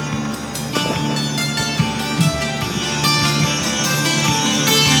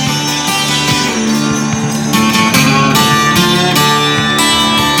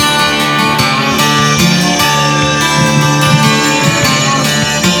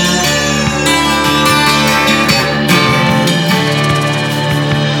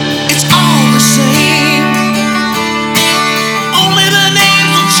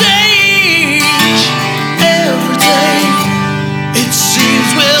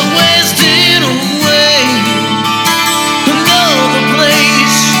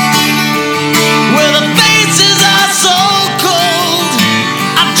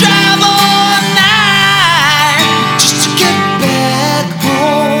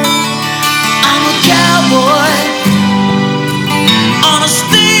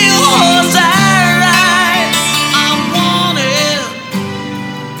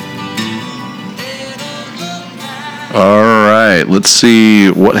let's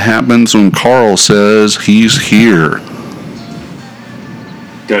see what happens when Carl says he's here.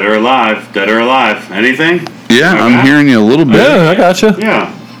 Dead or alive? Dead or alive? Anything? Yeah, I'm hearing you a little bit. Yeah, I gotcha.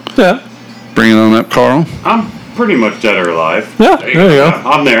 Yeah. Bring it on up, Carl. I'm pretty much dead or alive. Yeah, there you go.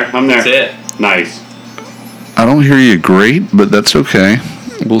 I'm there. That's it. Nice. I don't hear you great, but that's okay.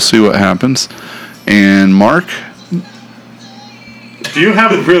 We'll see what happens. And Mark? Do you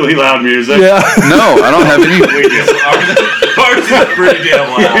have really loud music? Yeah. No, I don't have any. Ours is pretty damn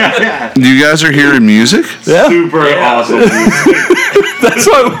loud. You guys are hearing music? Yeah. Super awesome music. That's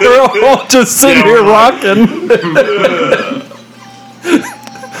why we're all just sitting here rocking.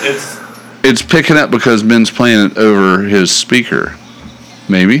 It's picking up because Ben's playing it over his speaker.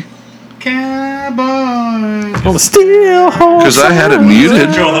 Maybe. On the steel horse. Because I had it muted.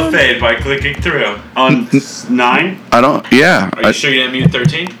 Control the fade by clicking through. On 9? I don't. Yeah. Are you sure you didn't mute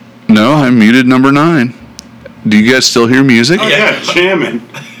 13? No, I muted number 9. Do you guys still hear music? Oh, yeah, jamming.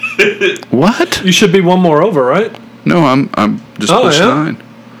 What? You should be one more over, right? No, I'm just pushed 9.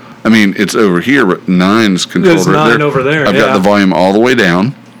 I mean, it's over here, but 9 is controlled There's right 9 there. over there. I've got the volume all the way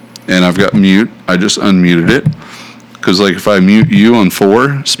down, and I've got mute. I just unmuted it because, like, if I mute you on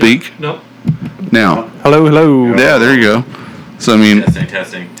 4, speak Nope. now. Hello, hello. Yeah, there you go. So I mean,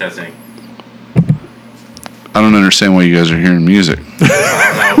 Testing. I don't understand why you guys are hearing music.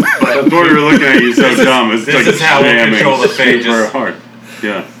 That's what we were looking at you so dumb. It's this like is how we jamming control the fade. super hard.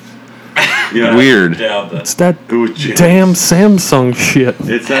 Yeah. Yeah. Weird. Down the. It's that It was jamming. damn Samsung shit.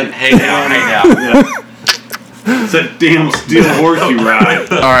 It's that Hey now. Yeah. It's that damn steel horse you ride.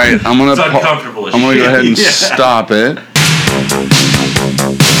 All right, I'm gonna. It's uncomfortable as I'm gonna go shit. ahead and Yeah. stop it.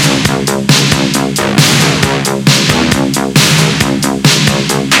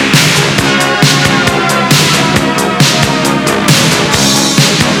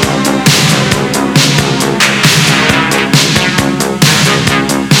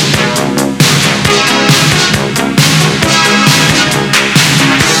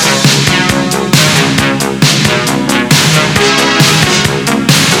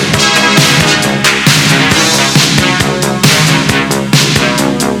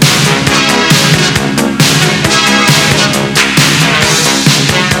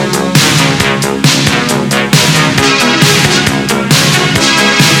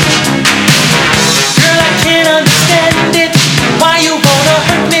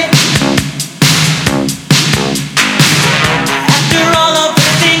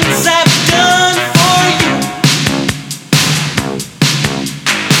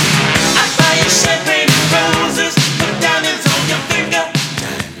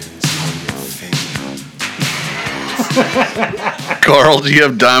 Carl, do you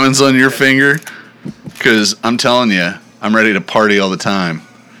have diamonds on your finger? Because I'm telling you, I'm ready to party all the time.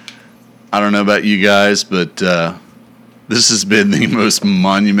 I don't know about you guys, but this has been the most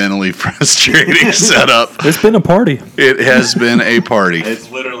monumentally frustrating setup. It's been a party. It has been a party.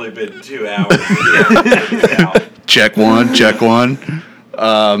 It's literally been 2 hours. Check one, check one.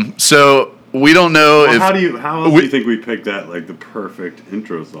 So we don't know Well, if how else do you think we picked that, like, the perfect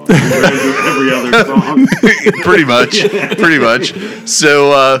intro song? We're going to do every other song. pretty much.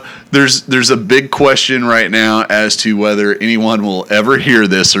 So there's a big question right now as to whether anyone will ever hear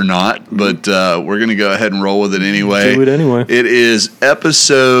this or not, but we're going to go ahead and roll with it anyway. Do it anyway. It is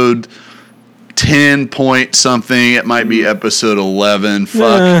episode 10 point something. It might be episode 11.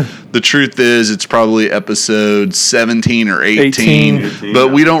 Fuck. The truth is, it's probably episode 17 or 18. But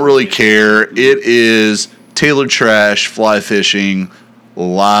we don't really care. It is Taylor Trash Fly Fishing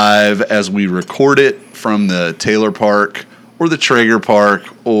live as we record it from the Taylor Park or the Traeger Park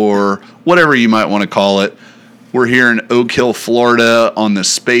or whatever you might want to call it. We're here in Oak Hill, Florida on the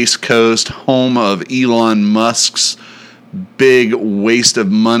Space Coast, home of Elon Musk's big waste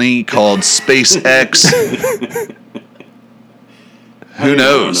of money called SpaceX. Who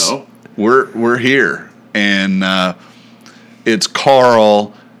knows? We're here, and it's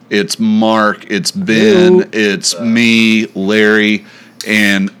Carl, it's Mark, it's Ben, it's me, Larry,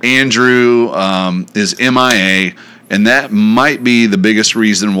 and Andrew is MIA, and that might be the biggest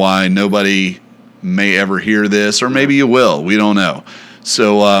reason why nobody may ever hear this, or maybe you will. We don't know.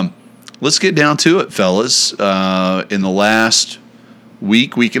 So let's get down to it, fellas. In the last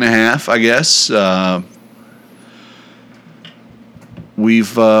week and a half, I guess,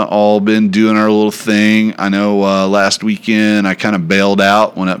 we've all been doing our little thing. I know last weekend I kind of bailed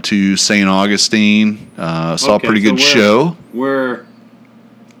out, went up to St. Augustine, saw a pretty good show. We're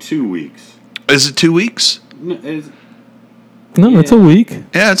 2 weeks. Is it 2 weeks? No, it's a week.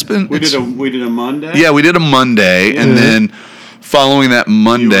 Yeah, it's been. we did a Monday. Yeah, we did a Monday, and then following that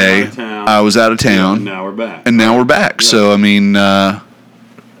Monday, you were out of town. town. I was out of town. And now we're back. And now we're back. Yeah. So, I mean, No,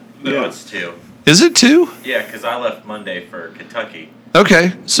 Yeah. it's 2. is it 2? Yeah, because I left Monday for Kentucky.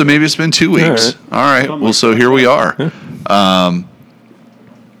 Okay. So maybe it's been 2 weeks. All right. Something Well, so here we are. I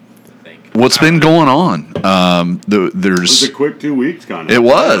think. What's been going on? It was There's. a quick 2 weeks, kind of. It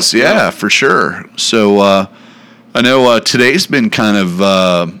was, yeah, for sure. So I know today's been kind of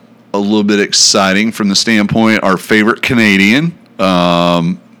a little bit exciting from the standpoint our favorite Canadian,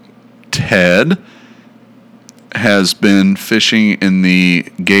 Ted, has been fishing in the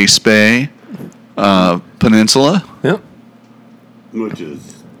Gaspé Peninsula. Yep. Which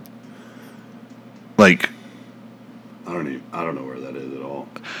is, Like, I don't know where that is at all.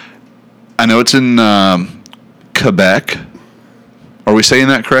 I know it's in Quebec. Are we saying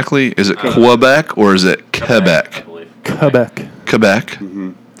that correctly? Is it Quebec or is it I Quebec? believe. Quebec. Quebec.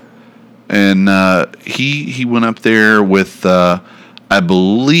 Mm-hmm. And he went up there with, I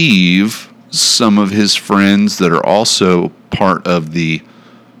believe, some of his friends that are also part of the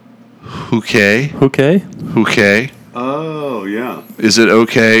Hooké. Okay. Hooké. Oh, yeah. Is it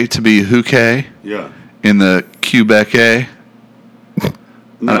okay to be Hooké Yeah. in the Quebec?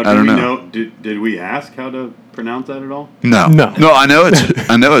 No, I don't know. Did we ask how to pronounce that at all? No. No. No, I know it's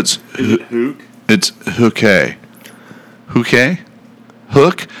Is it hook? it's Hooké. Hooké?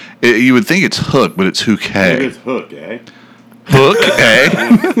 Hook? You would think it's hook, but it's Maybe Hooké. it's hook, eh? Hook, eh?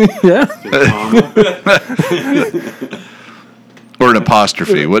 Yeah. Is it comma? Or an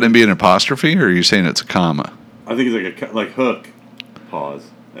apostrophe. Wouldn't it be an apostrophe, or are you saying it's a comma? I think it's like hook. Pause.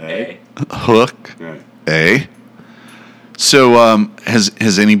 Eh? Hey. Hook, Right. eh? So,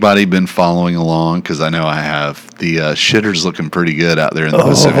 has anybody been following along? Because I know I have. The shitter's looking pretty good out there in the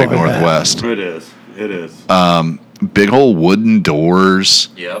Pacific yeah. Northwest. It is. It is. Big old wooden doors.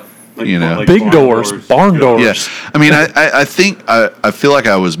 Yep. Like, you know. Big barn doors, barn doors. Yeah, I mean, I think I feel like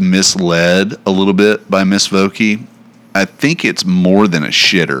I was misled a little bit by Miss Vokey. I think it's more than a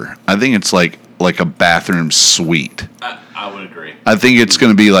shitter. I think it's like a bathroom suite. I would agree. I think it's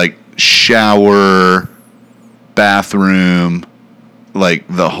going to be like shower, bathroom, like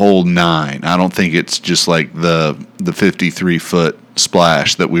the whole 9. I don't think it's just like the 53-foot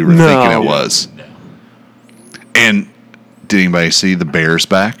splash that we were No. thinking it was. No. And did anybody see the bears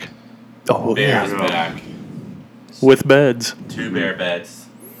back? Oh, yeah. Bears back. With beds. 2 bear beds.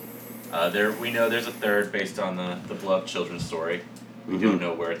 We know there's a third based on the beloved children's story. We don't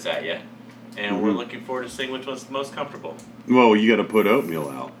know where it's at yet. And we're looking forward to seeing which one's the most comfortable. Well, you got to put oatmeal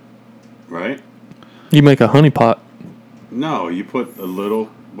out, right? You make a honey pot. No, you put a little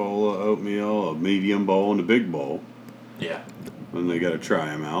bowl of oatmeal, a medium bowl, and a big bowl, Yeah. and they got to try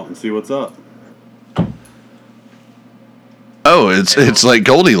them out and see what's up. Oh, it's like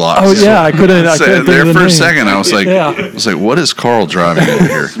Goldilocks. Oh yeah, I couldn't. I So couldn't there think of for the a name. second, I was like, Yeah. what is Carl driving over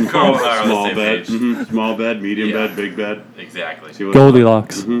here? Carl and I are on the Small same bed, page. small bed, medium Yeah. bed, big bed. Exactly. See what's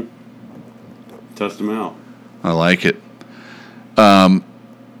Goldilocks. up. Test them out. I like it.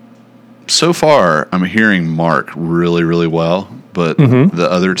 So far, I'm hearing Mark really, really well, but the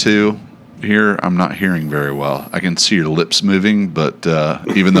other two here, I'm not hearing very well. I can see your lips moving, but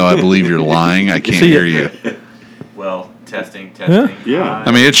even though I believe you're lying, I can't See hear it. you. Well, testing. Yeah.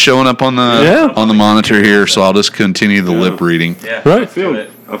 I mean, it's showing up on the Yeah. on the monitor here, so I'll just continue the lip reading. Yeah. Right. Let's do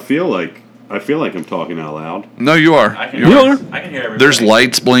it. I feel like I'm talking out loud. No, you are. I can You hear, are. I can hear everybody. There's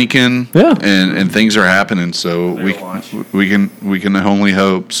lights blinking, Yeah. and things are happening. So Clear launch. we can only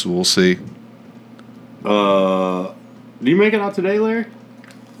hope. So we'll see. Do you make it out today, Larry?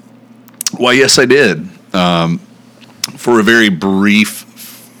 Well, yes, I did. For a very brief,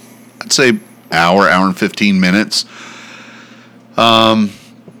 I'd say hour and 15 minutes.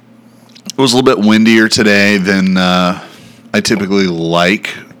 It was a little bit windier today than I typically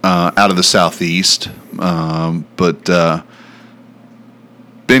like out of the southeast. But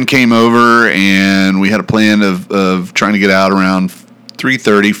Ben came over and we had a plan of trying to get out around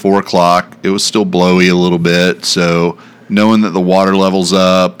 3:30, 4 o'clock. It was still blowy a little bit, so knowing that the water level's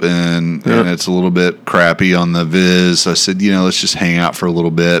up and it's a little bit crappy on the Viz, I said, let's just hang out for a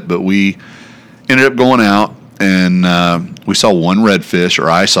little bit. But we ended up going out and we saw one redfish, or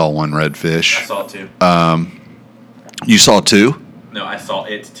I saw one I redfish. saw it too. You saw two? No, I saw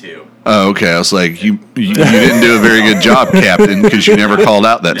it too. Oh, okay. I was like, you didn't do a very good job, Captain, because you never called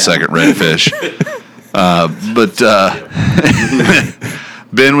out that second redfish. But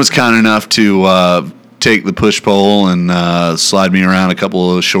Ben was kind enough to take the push pole and slide me around a couple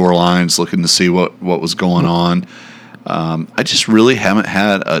of those shorelines, looking to see what was going on. I just really haven't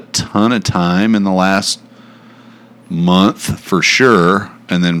had a ton of time in the last month, for sure.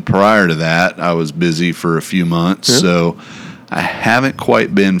 And then prior to that, I was busy for a few months. Yeah. So I haven't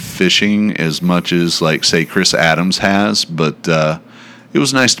quite been fishing as much as, like, say, Chris Adams has, but it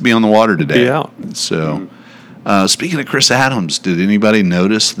was nice to be on the water today. Be out. So, speaking of Chris Adams, did anybody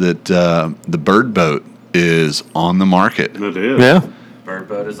notice that the Bird Boat is on the market? It is. Yeah. Bird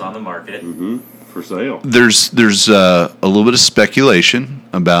Boat is on the market. For sale. There's a little bit of speculation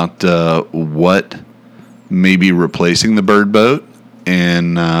about what may be replacing the Bird Boat,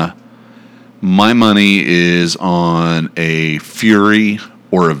 and my money is on a Fury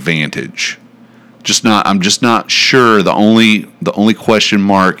or a Vantage. I'm just not sure. The only question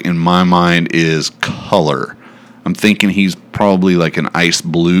mark in my mind is color. I'm thinking he's probably like an ice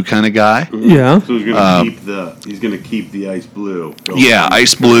blue kind of guy. Yeah. So he's gonna keep the ice blue. Yeah,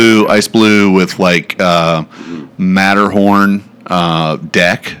 ice blue with like Matterhorn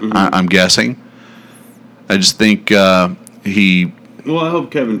deck. I'm guessing. I just think he. Well, I hope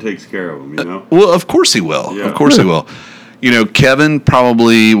Kevin takes care of him. You know. Well, of course he will. Yeah. Of course he will. You know, Kevin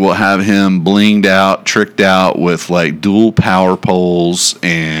probably will have him blinged out, tricked out with like dual power poles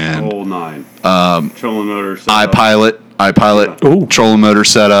and Whole nine. Trolling motor. iPilot, Ooh. trolling motor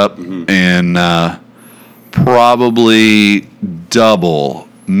setup, and probably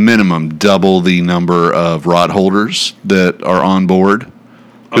minimum double the number of rod holders that are on board.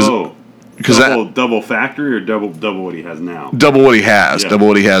 Because double factory or double what he has now. Double what he has. Yeah. Double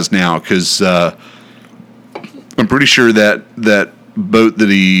what he has now. Because I'm pretty sure that boat that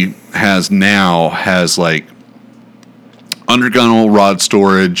he has now has like undergunnel rod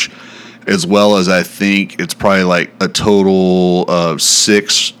storage, as well as I think it's probably like a total of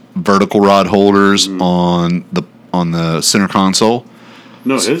 6 vertical rod holders on the center console.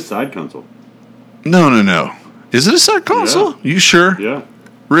 No, his side console. No. Is it a side console? Yeah. You sure? Yeah,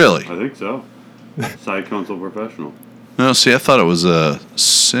 Really? I think so. Side console professional. No, see, I thought it was a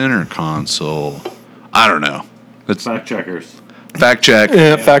center console. I don't know. That's Fact checkers. fact check.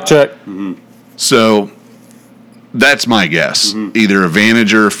 Yeah. Fact check. So that's my guess. Either a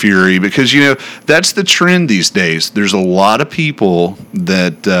Vantage or a Fury, because, you know, that's the trend these days. There's a lot of people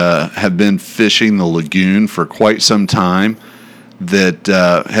that have been fishing the lagoon for quite some time that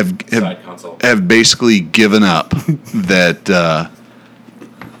Side console. have basically given up that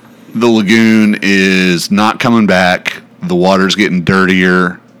the lagoon is not coming back. The water's getting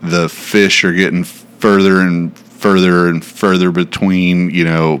dirtier. The fish are getting further and further between, you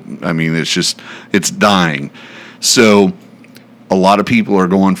know, I mean, it's dying. So a lot of people are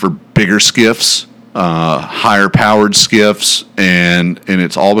going for bigger skiffs, higher powered skiffs, and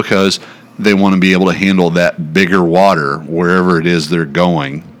it's all because they want to be able to handle that bigger water wherever it is they're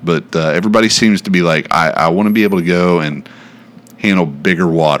going. But everybody seems to be like, I want to be able to go and handle bigger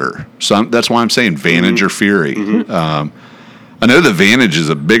water. So that's why I'm saying Vantage or Fury. I know the Vantage is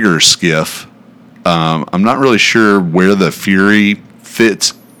a bigger skiff. I'm not really sure where the Fury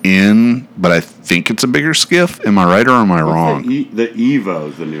fits in, but I think it's a bigger skiff. Am I right or am I wrong? The Evo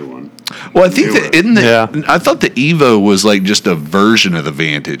is the new one. Well, I think Yeah. I thought the Evo was like just a version of the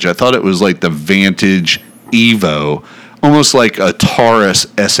Vantage. I thought it was like the Vantage Evo, almost like a Taurus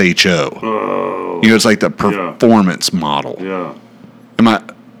SHO. Oh. You know, it's like the performance model. Yeah. Am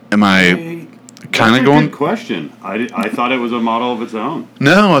I kind of going? Good question. I thought it was a model of its own.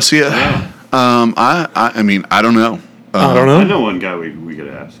 No, I see it. I mean, I don't know. I don't I know. know one guy we could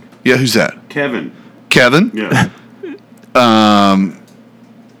ask. Yeah, who's that? Kevin. Kevin? Yeah. Um,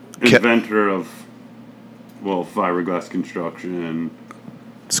 Inventor of, fiberglass construction,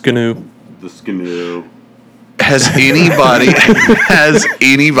 Skanu. the Skidoo. has anybody Chris,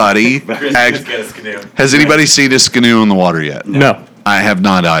 act- get a canoe. has anybody seen a Skanu in the water yet? No. I have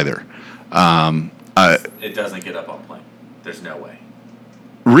not either. It doesn't get up on plane. There's no way.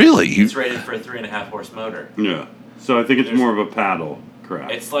 Really? It's rated for a 3.5 horse motor. Yeah. So I think it's more of a paddle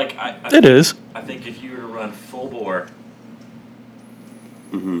craft. It's like It is. I think if you were to run full bore,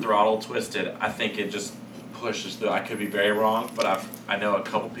 throttle twisted, I think it just pushes through. I could be very wrong, but I know a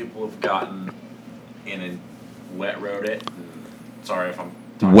couple people have gotten in and wet rode it. Sorry if I'm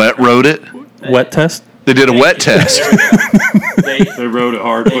talking Wet about- rode it? Wet test. They did a wet There we test. go. They rode it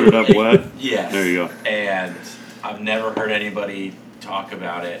hard, put it up wet. Yes. There you go. And I've never heard anybody talk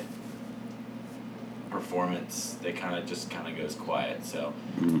about it. Performance, they kind of goes quiet. So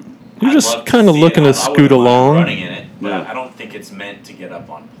You're I'd just love kind of see looking it. to I scoot wouldn't mind along. running in it, but Yeah. I don't think it's meant to get up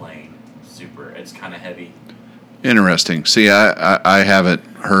on plane. Super, it's kind of heavy. Interesting. See, I haven't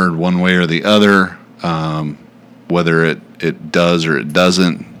heard one way or the other whether it does or it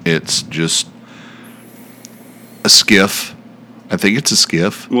doesn't. It's just a skiff I think it's a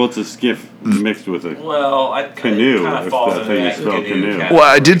skiff. Well, it's a skiff mixed with a Well, canoe. Kind of If falls that's into how you that spell canoe. kind Well,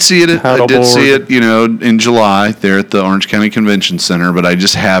 I did see it. I did see Paddleboard. it. In July there at the Orange County Convention Center, but I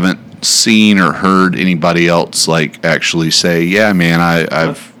just haven't seen or heard anybody else like actually say, "Yeah, man, I've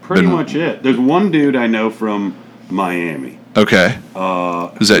That's pretty been much it. There's one dude I know from Miami. okay."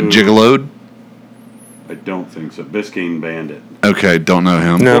 Is that who- Gigolo? I don't think so. Biscayne Bandit. Okay, don't know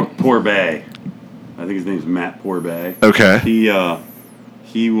him. No. Poor Bay. I think his name's Matt Porbay. Okay.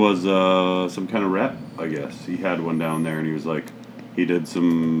 He was some kind of rep, I guess. He had one down there, and he was like, he did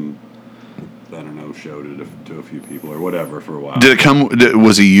some, I don't know, showed it to a few people or whatever for a while. Did it come?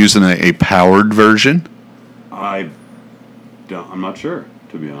 Was he using a powered version? I'm not sure,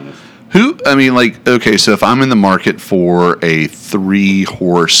 to be honest. Who? I mean, like, okay, so if I'm in the market for a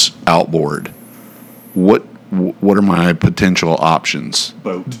 3-horse outboard, what are my potential options?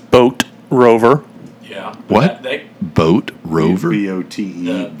 Boat rover. Yeah. What? They, Boat rover? BOTE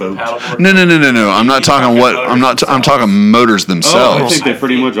the boat. paddleboard. No. I'm not talking what. I'm not. I'm talking motors Oh, I themselves. think they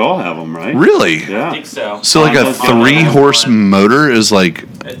pretty much all have them, right? Really? I Yeah. think so. So like a Honda's got 3-horse one. motor is like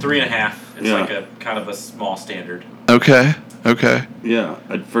At 3.5, it's Yeah. like a kind of a small standard. okay. Yeah.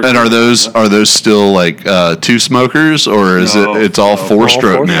 And are those still like 2 smokers or is No, it's all no.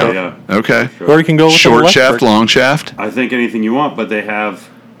 4-stroke All now? Yeah. Okay. Or you can go with Short an shaft, electric. long shaft. I think anything you want, but they have,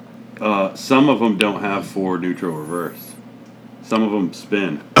 some of them don't have forward, neutral, reverse. Some of them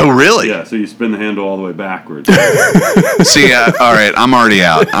spin. Oh really? Yeah, so you spin the handle all the way backwards. See, all right, I'm already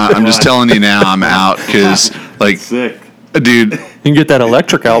out. I'm just telling you now, I'm out because like, Sick. dude. You can get that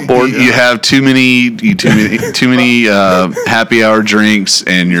electric outboard. You have too many happy hour drinks,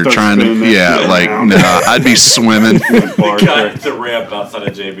 and you're Start trying to, spinning that yeah, shit like around. no, I'd be swimming. Bar Got trick. the ramp outside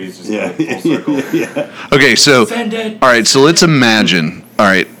of JB's just Yeah. going full circle. Yeah. Okay, so Send it. all right, so let's imagine. All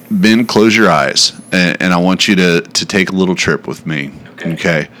right, Ben, close your eyes, and I want you to take a little trip with me.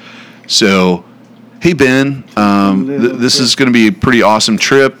 Okay. So, hey Ben, this is going to be a pretty awesome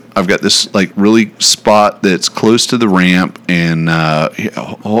trip. I've got this like really spot that's close to the ramp, and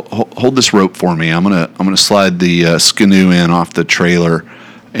hold this rope for me. I'm gonna slide the Skidoo in off the trailer,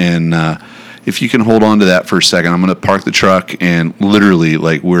 and if you can hold on to that for a second, I'm gonna park the truck, and literally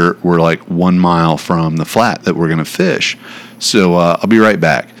like we're like 1 mile from the flat that we're gonna fish. So I'll be right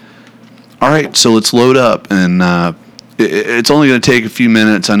back. All right, so let's load up, and it's only going to take a few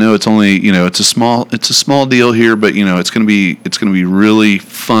minutes. I know it's only it's a small deal here, but it's going to be really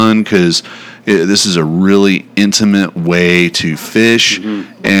fun because this is a really intimate way to fish,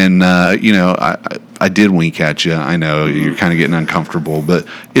 and I did wink at you. I know you're kind of getting uncomfortable, but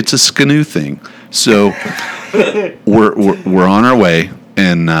it's a Skidoo thing. So we're on our way,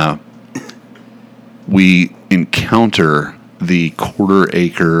 and we encounter the 1/4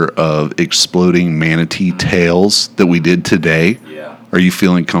 acre of exploding manatee tails that we did today. Yeah. Are you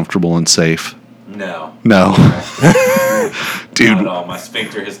feeling comfortable and safe? No. No. Dude, Not at all. My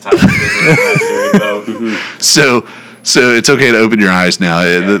sphincter has tightened in that boat. so it's okay to open your eyes now.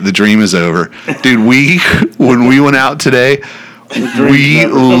 The dream is over. Dude, when we went out today, we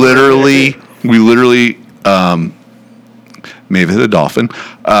literally may have hit a dolphin.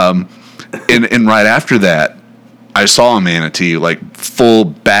 And right after that, I saw a manatee like full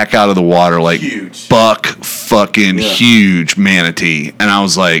back out of the water, like Huge. buck fucking huge manatee. And I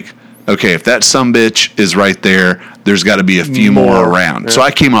was like, okay, if that sumbitch is right there, there's got to be a few more around. Yeah. So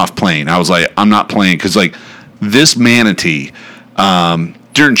I came off playing. I was like, I'm not playing because like this manatee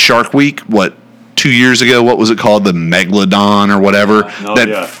during Shark Week, 2 years ago, what was it called? The Megalodon or whatever.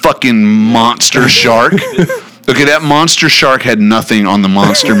 Fucking monster shark. Okay, that monster shark had nothing on the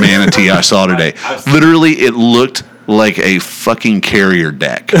monster manatee I saw today. Literally, it looked like a fucking carrier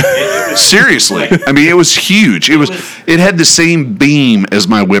deck. Seriously. I mean, it was huge. It had the same beam as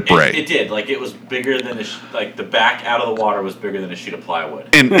my whip ray. It did. Like, it was bigger than the back out of the water was bigger than a sheet of plywood.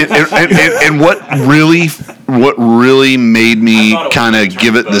 And what really made me I thought it was kind gonna of turn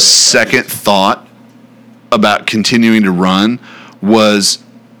give it boat. the second thought about continuing to run was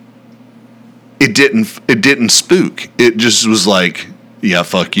it didn't spook. It just was like, yeah,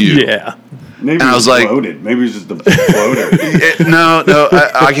 fuck you. Yeah. Maybe And I was like- floated. Maybe it was just a floater. No,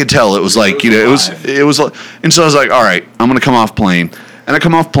 I could tell it was like, it was like, and so I was like, all right, I'm gonna come off plane, and I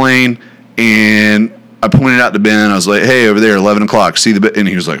come off plane, and I pointed out to Ben, I was like, hey, over there, 11 o'clock, see the bit, and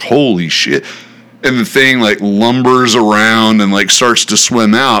he was like, holy shit, and the thing like lumbers around and like starts to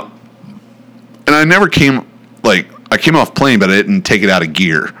swim out, and I came off plane, but I didn't take it out of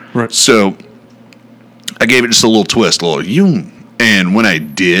gear, Right. so I gave it just a little twist, and when I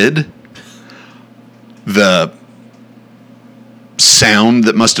did, the sound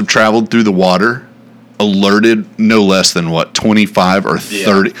that must have traveled through the water, alerted no less than 25 or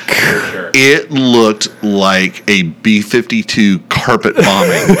 30. For sure. It looked like a B-52 carpet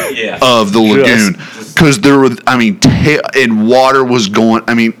bombing Yeah. of the lagoon because there were, and water was going.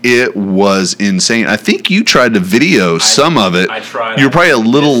 It was insane. I think you tried to video some of it. I tried. You were probably a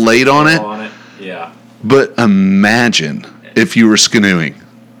little late on it, Yeah. but imagine if you were skinoing.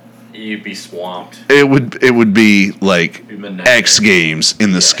 You'd be swamped. It would be like Be menagerie. X Games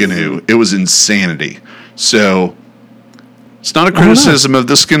in the Skidoo. It was insanity. So it's not a criticism of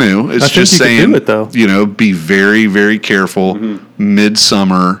the Skidoo. It's I think just you could saying, do it, though. Be very, very careful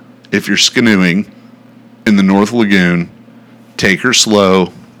midsummer if you're skidooing in the North Lagoon. Take her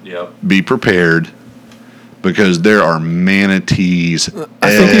slow. Yep. Be prepared because there are manatees.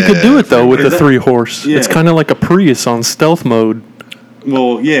 I think you could do it though with the that- 3-horse. Yeah. It's kind of like a Prius on stealth mode.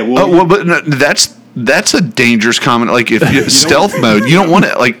 Well, yeah. Oh, well, but no, that's a dangerous comment. Like if you stealth mode, you don't want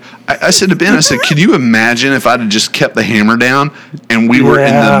to. Like I said to Ben, I said, "Can you imagine if I'd have just kept the hammer down and we were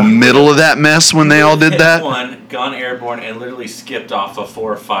in the middle of that mess when they all did Hit that?" one, gone airborne, and literally skipped off of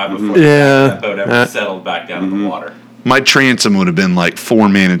 4 or 5 before Yeah. that boat ever settled back down in the water. My transom would have been like 4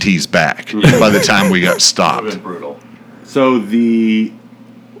 manatees back by the time we got It would have stopped. been brutal. So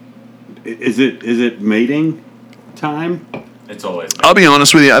is it mating time? It's always. I'll be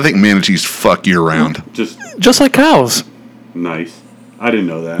honest with you. I think manatees fuck year round. Just like cows, Nice. I didn't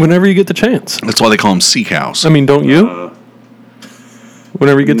know that. whenever you get the chance. That's why they call them sea cows. I mean, don't you?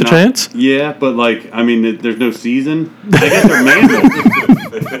 Whenever you get the Not- chance? Yeah, but there's no season. I guess they're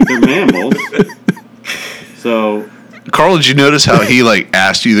mammals. They're mammals. So Carl, did you notice how he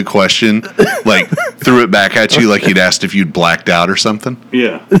asked you the question, threw it back at you like he'd asked if you'd blacked out or something?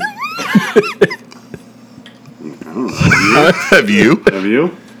 yeah. Have you? Have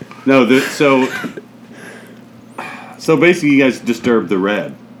you? No. So basically, you guys disturbed the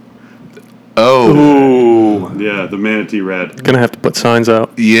red. Oh, Ooh. Yeah, the manatee red. Gonna have to put signs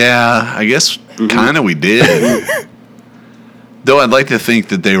out. yeah. I guess kind of we did. Though I'd like to think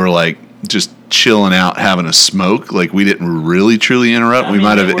that they were just chilling out, having a smoke. Like we didn't really truly interrupt. I We mean,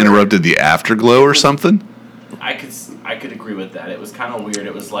 might they have were- interrupted the afterglow or something. I could agree with that. It was kind of weird.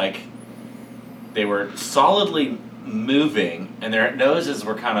 It was like they were solidly moving, and their noses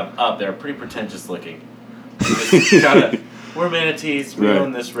were kind of up. They were pretty pretentious looking. Just kinda, we're manatees. We Right.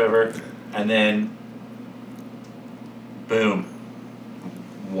 own this river, and then boom,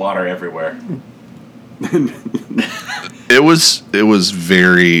 water everywhere. It was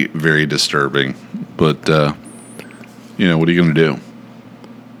very, very disturbing. But what are you gonna do?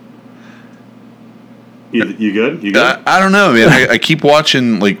 You good? You good? I don't know, man. I keep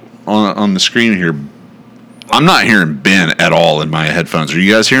watching on the screen here. I'm not hearing Ben at all in my headphones. Are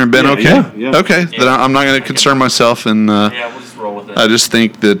you guys hearing Ben? Yeah, Okay. yeah. Okay. Then I'm not going to concern myself, and Yeah, we'll just roll with it. I just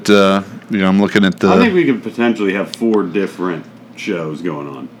think that I'm looking at I think the we could potentially have 4 different shows going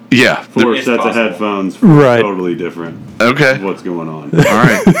on. yeah. 4 It's sets of possible. headphones, Right. totally different. Okay. What's going on? All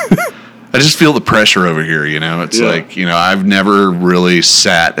right. I just feel the pressure over here. It's Yeah. I've never really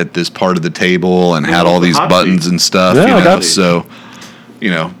sat at this part of the table and had all the these hot buttons seat. and stuff. Yeah, I got- So,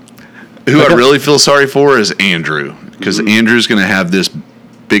 who I really feel sorry for is Andrew, because Andrew's going to have this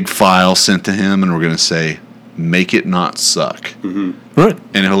big file sent to him, and we're going to say, "Make it not suck," Right.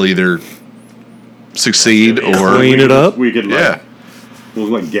 and he'll either succeed That's or Clean We it could- up. We could yeah.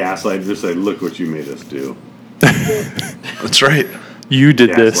 we'll gaslight. Just say, look what you made us do. That's right. You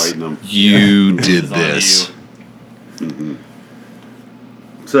did this. Gaslighting them. You did It's on this. you.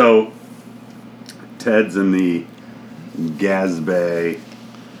 So, Ted's in the Gaspar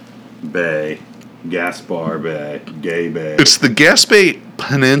Bay, Gay Bay. It's the Gaspé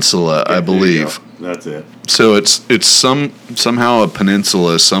Peninsula, I There you believe. go. That's it. So it's somehow a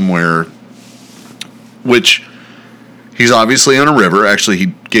peninsula somewhere, which he's obviously on a river. Actually,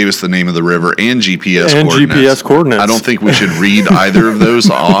 he gave us the name of the river and GPS And coordinates. GPS coordinates. I don't think we should read either of those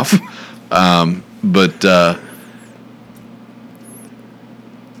off. But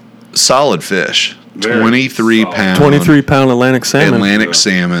solid fish, Very 23 solid. pound 23-pound Atlantic salmon. Atlantic Yeah.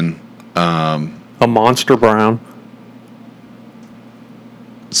 salmon. A monster brown.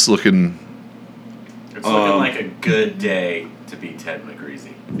 It's looking, It's looking like a good day to be Ted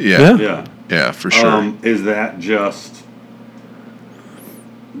McGreasy. yeah, Yeah. yeah, for sure. Is that just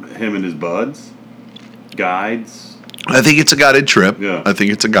him and his buds? Guides? I think it's a guided trip. Yeah. I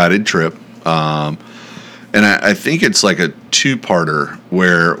think it's a guided trip. And I think it's like a 2-parter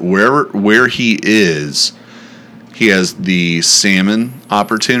where he is, he has the salmon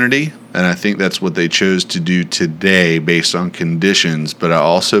opportunity, and I think that's what they chose to do today based on conditions. But I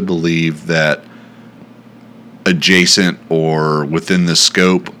also believe that adjacent or within the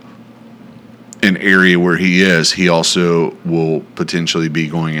scope an area where he is, he also will potentially be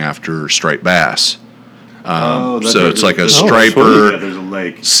going after striped bass. That's So right. it's like a There's striper Yeah, there's a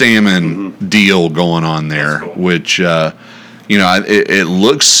lake. salmon deal going on there, That's cool. which it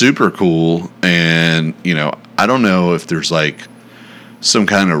looks super cool. And I don't know if there's like some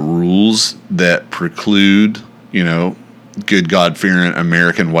kind of rules that preclude good God-fearing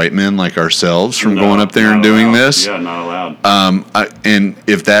American white men like ourselves from No, going up there not and doing allowed. this. Yeah, not allowed. And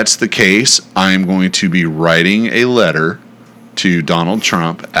if that's the case, I am going to be writing a letter to Donald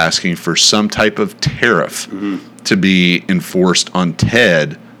Trump asking for some type of tariff to be enforced on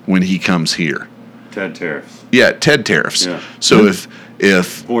Ted when he comes here. Ted tariffs. Yeah, Ted tariffs. Yeah. So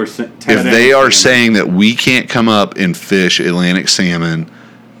if Or if they are saying that we can't come up and fish Atlantic salmon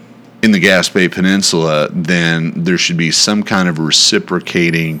in the Gaspé Peninsula, then there should be some kind of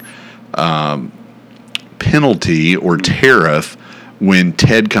reciprocating penalty or tariff when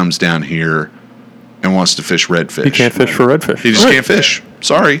Ted comes down here and wants to fish redfish. You can't fish for redfish. He just can't fish.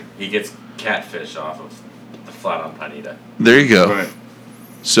 Sorry. He gets catfish off of the flat on Pineda. There you go. Right.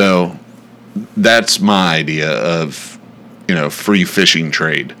 So that's my idea of free fishing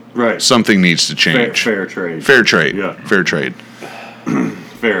trade. Right. Something needs to change. Fair trade. Fair trade. Yeah. Fair trade.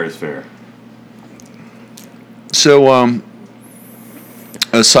 Fair is fair. So,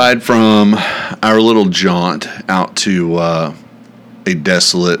 aside from our little jaunt out to a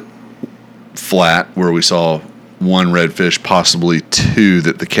desolate flat where we saw one redfish, possibly two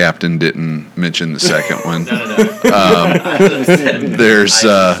that the captain didn't mention the second one. No. There's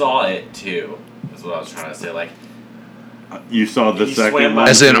I saw it too. Is what I was trying to say. Like, You saw the He second swam one? by-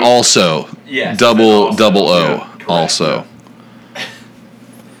 as in also yes, double also. double O Yeah, correct. also.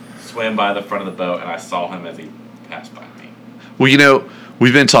 swam by the front of the boat, and I saw him as he passed by me. Well,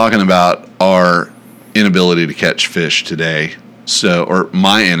 we've been talking about our inability to catch fish today. So, or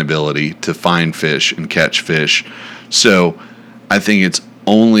my inability to find fish and catch fish. So, I think it's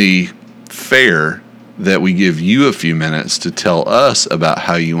only fair that we give you a few minutes to tell us about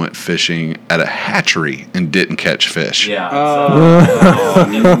how you went fishing at a hatchery and didn't catch fish. Yeah.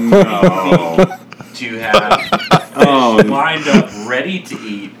 No. To have fish Oh. lined up ready to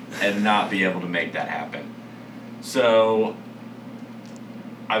eat and not be able to make that happen. So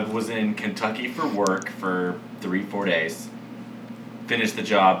I was in Kentucky for work for 3-4 days. Finished the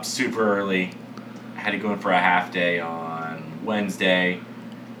job super early. Had to go in for a half day on Wednesday.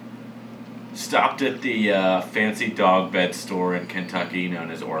 Stopped at the fancy dog bed store in Kentucky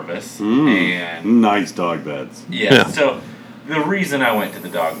known as Orvis. And Nice dog beds. yeah, so the reason I went to the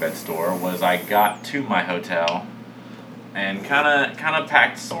dog bed store was I got to my hotel and kind of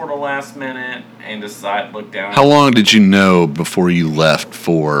packed sort of last minute and looked down. How long did you know before you left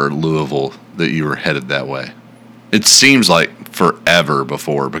for Louisville that you were headed that way? It seems like forever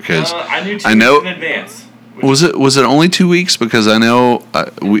before because I knew 2 I know- weeks in advance. was it only 2 weeks? Because I know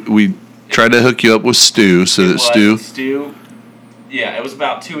we tried to hook you up with Stu so that Stu. Yeah, it was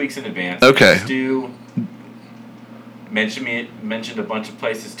about 2 weeks in advance. Okay. Stu mentioned a bunch of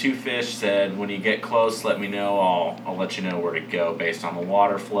places to fish. Said when you get close, let me know. I'll let you know where to go based on the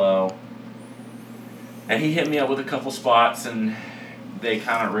water flow. And he hit me up with a couple spots, and they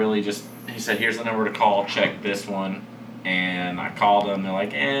kind of really just. He said, "Here's the number to call. Check this one." And I called them. They're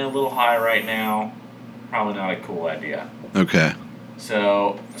like, a little high right now. Probably not a cool idea. Okay.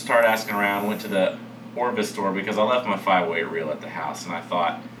 So I started asking around, went to the Orvis store because I left my 5-weight reel at the house, and I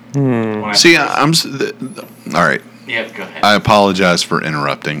thought, when I See, first- all right. yeah, go ahead. I apologize for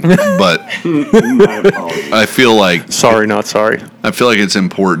interrupting, but My apologies. I feel like Sorry, not sorry. it's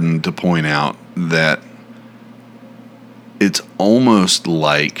important to point out that it's almost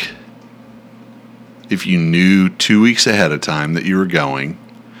like if you knew 2 weeks ahead of time that you were going,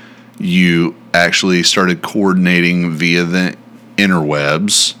 you actually started coordinating via the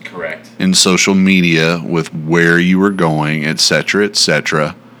interwebs Correct. and social media with where you were going, et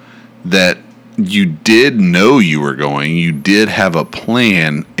cetera, that you did know you were going, you did have a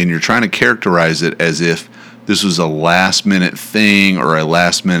plan, and you're trying to characterize it as if this was a last-minute thing or a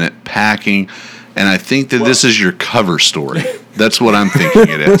last-minute packing. And I think that this is your cover story. That's what I'm thinking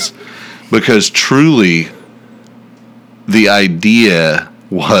it is. Because truly, the idea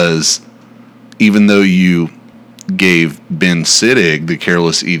was, even though you gave Ben Siddig, the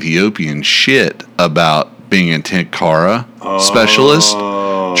careless Ethiopian, shit about being a Tenkara specialist,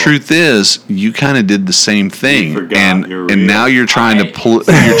 truth is, you kind of did the same thing, forgot you're real. and now you're trying to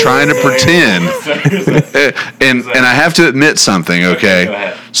pretend. and I have to admit something, okay? Go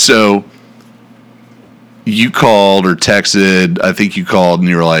ahead. So you called or texted, I think you called, and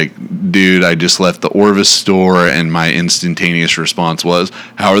you were like, dude, I just left the Orvis store, and my instantaneous response was,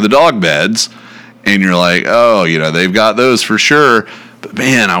 how are the dog beds? and you're like, oh, they've got those for sure. But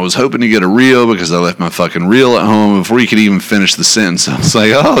man, I was hoping to get a reel because I left my fucking reel at home. Before you could even finish the sentence, I was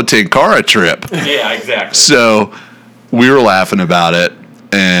like, oh, Tenkara trip. Yeah, exactly. So we were laughing about it,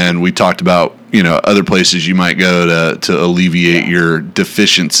 and we talked about, other places you might go to alleviate your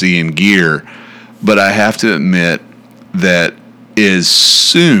deficiency in gear. But I have to admit that as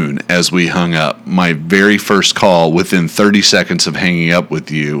soon as we hung up, my very first call within 30 seconds of hanging up with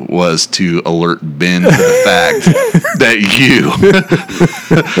you was to alert Ben to the fact that you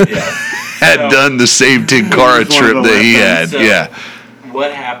had done the same Tenkara trip that he had. So yeah.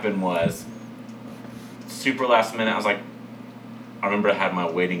 What happened was, super last minute, I remember I had my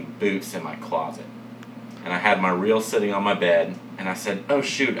wading boots in my closet. And I had my reel sitting on my bed. And I said, oh,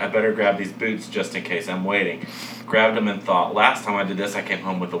 shoot, I better grab these boots just in case I'm waiting. Grabbed them and thought, last time I did this, I came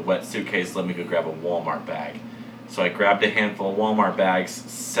home with a wet suitcase. Let me go grab a Walmart bag. So I grabbed a handful of Walmart bags,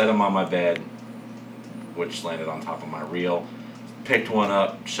 set them on my bed, which landed on top of my reel. Picked one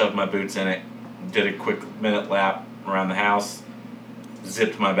up, shoved my boots in it, did a quick minute lap around the house,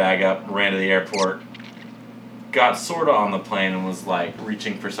 zipped my bag up, ran to the airport, got sort of on the plane and was like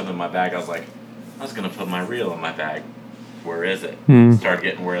reaching for something in my bag. I was like, I was going to put my reel in my bag. Where is it? Started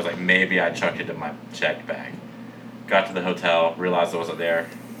getting worried. I was like, maybe I chucked it in my checked bag. Got to the hotel, realized it wasn't there.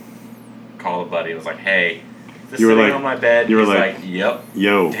 Called a buddy. Was like, hey, is this sitting on my bed? You were He's like, yep.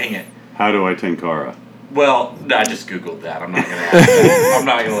 Yo, dang it. How do I Tenkara? Well, I just Googled that. I'm not going to ask that. I'm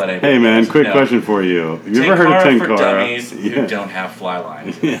not going to let anybody Hey, man, else quick know. question for you. Have you ever heard of Tenkara? For dummies who don't have fly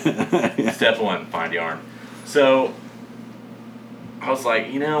lines. Step one, find yarn. So I was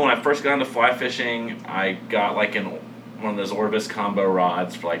like, when I first got into fly fishing, I got like one of those Orvis combo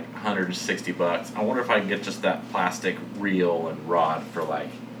rods for like $160. I wonder if I can get just that plastic reel and rod for like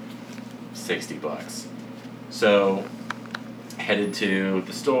 $60. So headed to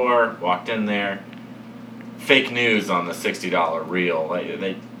the store, walked in there. Fake news on the $60 reel.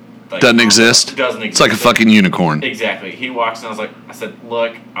 Doesn't exist. Doesn't exist. It's like a fucking unicorn. Exactly. He walks in. I said,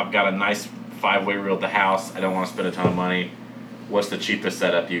 look, I've got a nice 5-way reel at the house. I don't want to spend a ton of money. What's the cheapest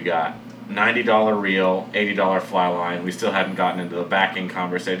setup you got? $90 reel, $80 fly line. We still hadn't gotten into the backing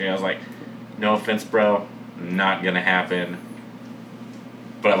conversation. I was like, no offense, bro, not gonna happen.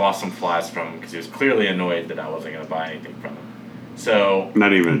 But I lost some flies from him because he was clearly annoyed that I wasn't gonna buy anything from him. So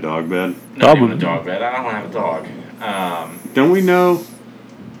not even a dog bed. Not even a dog bed. I don't want to have a dog. Don't we know?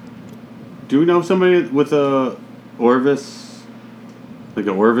 Do we know somebody with a Orvis, like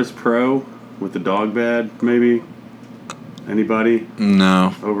a Orvis Pro with a dog bed? Maybe. Anybody?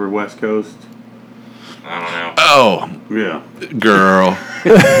 No. Over West Coast? I don't know. Oh. Yeah. Girl.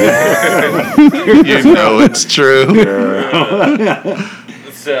 You know it's true.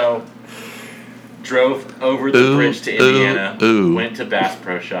 So, drove over the bridge to Indiana, went to Bass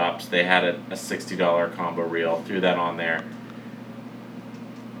Pro Shops. They had a $60 combo reel, threw that on there.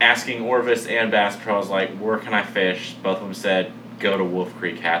 Asking Orvis and Bass Pro, I was like, where can I fish? Both of them said, go to Wolf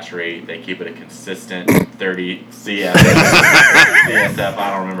Creek Hatchery. They keep it a consistent 30 CSF. I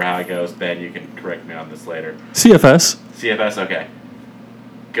don't remember how it goes. Ben, you can correct me on this later. CFS, okay.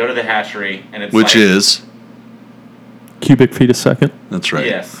 Go to the hatchery, and it's which is cubic feet a second. That's right.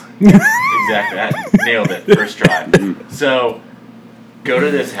 Yes, exactly. I nailed it first try. So, go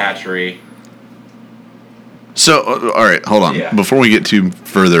to this hatchery. So, all right, hold on. Yeah. Before we get too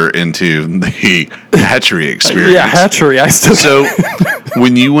further into the hatchery experience. Yeah, hatchery. So,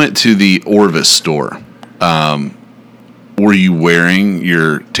 when you went to the Orvis store, were you wearing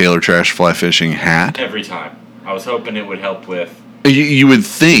your Taylor Trash fly fishing hat? Every time. I was hoping it would help with... You would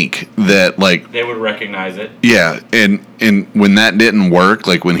think that, like... They would recognize it. Yeah, and when that didn't work,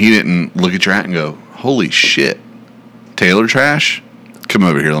 like when he didn't look at your hat and go, holy shit, Taylor Trash? Come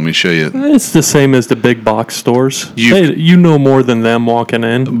over here, let me show you. It's the same as the big box stores. You know more than them walking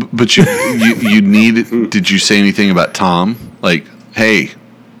in. But you need... Did you say anything about Tom? Like, hey,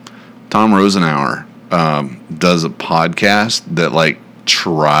 Tom Rosenauer does a podcast that, like,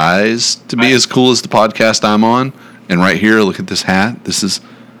 tries to be as cool as the podcast I'm on. And right here, look at this hat. This is...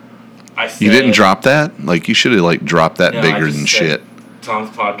 You didn't drop that? Like, you should have, like, dropped that bigger than shit. Tom's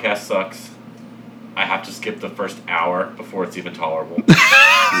podcast sucks. I have to skip the first hour before it's even tolerable.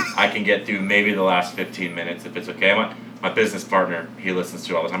 I can get through maybe the last 15 minutes if it's okay. My business partner, he listens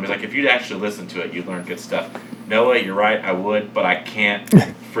to it all the time. He's like, if you'd actually listen to it, you'd learn good stuff. Noah, you're right, I would, but I can't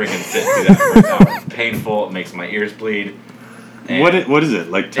friggin' sit through that first hour. It's painful. It makes my ears bleed. What is it?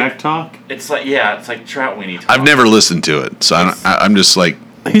 Like tech talk? It's like trout weenie talk. I've never listened to it, so I'm just like...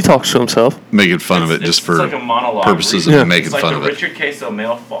 He talks to himself. Making fun of it just for like a monologue purposes of making it's like fun of it. It's like the Richard Queso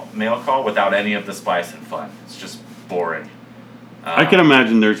mail call without any of the spice and fun. It's just boring. I can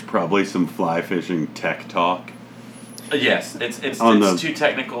imagine there's probably some fly fishing tech talk. Yes, it's too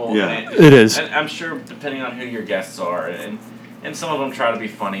technical. Yeah. It is. And I'm sure, depending on who your guests are, and some of them try to be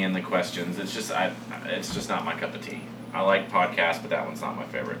funny in the questions. It's just not my cup of tea. I like podcasts, but that one's not my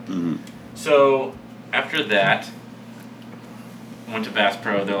favorite. Mm-hmm. So after that, went to Bass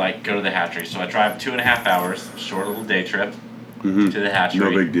Pro. They're like, go to the hatchery. So I drive 2.5 hours, short little day trip to the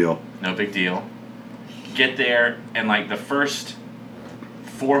hatchery. No big deal. No big deal. Get there, and like the first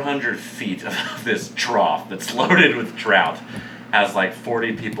 400 feet of this trough that's loaded with trout has like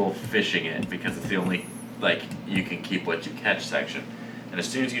 40 people fishing it because it's the only like you can keep what you catch section. And as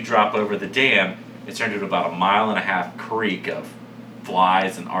soon as you drop over the dam, it's turned into about a 1.5 mile creek of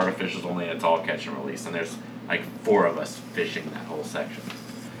flies and artificials only in a tall catch and release. And there's like 4 of us fishing that whole section.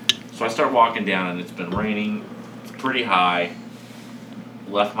 So I start walking down, and it's been raining. It's pretty high.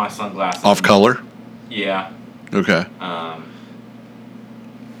 Left my sunglasses. Off color? Yeah. Okay.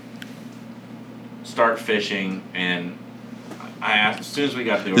 Start fishing, and I asked as soon as we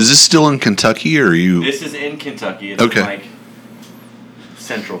got there. Is this still in Kentucky, or are you? This is in Kentucky. It's Okay. in like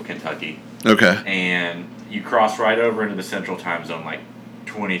central Kentucky. Okay. And you cross right over into the central time zone like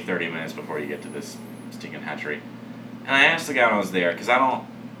 20, 30 minutes before you get to this stinking hatchery. And I asked the guy when I was there, because I don't,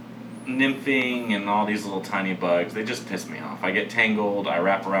 nymphing and all these little tiny bugs, they just piss me off. I get tangled, I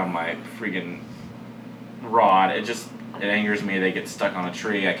wrap around my freaking rod, it angers me. They get stuck on a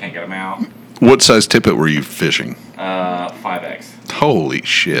tree, I can't get them out. What size tippet were you fishing? 5X. Holy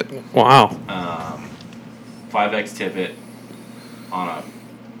shit. Wow. 5X tippet on a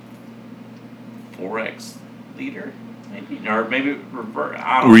 4X leader, maybe? Or maybe revert.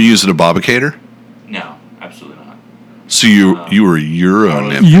 I don't Were know. you using a bobicator? No, absolutely not. So you were Euro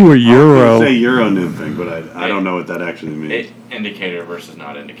nymph. You were I was Euro. gonna say Euro nymphing, but I don't know what that actually means. Indicator versus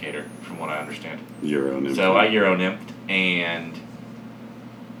not indicator, from what I understand. Euro nymphing. So I Euro nymphed, and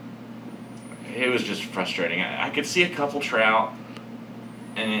it was just frustrating. I could see a couple trout,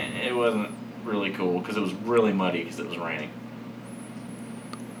 and it wasn't really cool because it was really muddy because it was raining.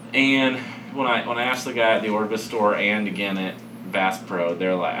 And when I asked the guy at the Orvis store and again at Bass Pro,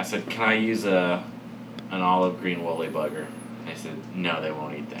 they're like, I said, can I use an olive green woolly bugger? They said, no, they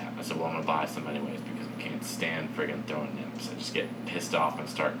won't eat that. I said, well, I'm going to buy some anyways because I can't stand friggin' throwing nymphs. I just get pissed off and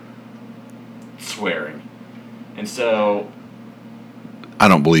start swearing. And so... I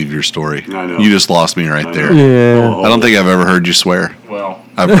don't believe your story. I know. You just lost me right I there. know. Yeah. I don't think I've ever heard you swear. Well,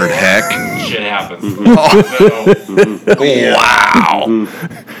 I've heard heck. shit happens. Oh, wow.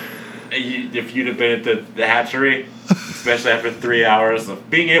 If you'd have been at the hatchery, especially after 3 hours of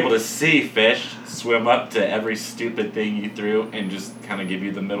being able to see fish swim up to every stupid thing you threw and just kind of give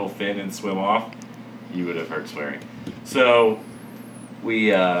you the middle fin and swim off, you would have heard swearing. So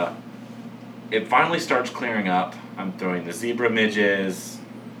we, it finally starts clearing up. I'm throwing the zebra midges,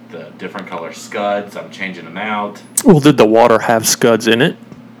 the different color scuds. I'm changing them out. Well, did the water have scuds in it?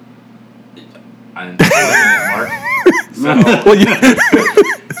 I didn't say Mark. Well, yeah.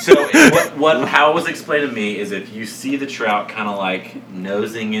 So how it was explained to me is if you see the trout kind of like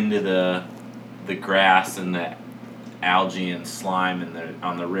nosing into the grass and the algae and slime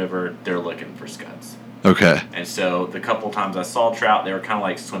on the river, they're looking for scuds. Okay. And so the couple times I saw trout, they were kind of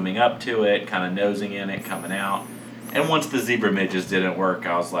like swimming up to it, kind of nosing in it, coming out. And once the zebra midges didn't work,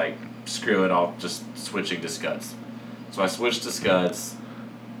 I was like, screw it, I'll just switching to scuds. So I switched to scuds,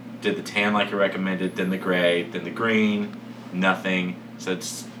 did the tan like I recommended, then the gray, then the green, nothing. So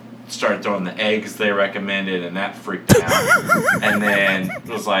started throwing the eggs they recommended, and that freaked me out. And then it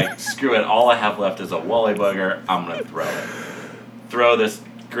was like, screw it, all I have left is a wally bugger, I'm going to throw it. Throw this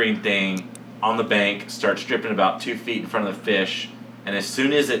green thing on the bank, start stripping about 2 feet in front of the fish, and as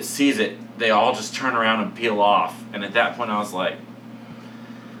soon as it sees it, they all just turn around and peel off. And at that point I was like,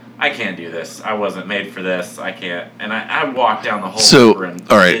 I can't do this. I wasn't made for this. I can't. And I walked down the whole river and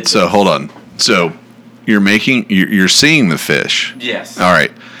all right, so hold on. So you're seeing the fish. Yes. All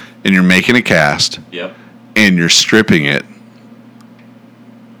right. And you're making a cast. Yep. And you're stripping it.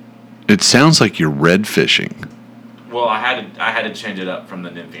 It sounds like you're red fishing. Well, I had to change it up from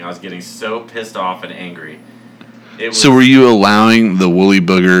the nymphing. I was getting so pissed off and angry. So were you allowing the woolly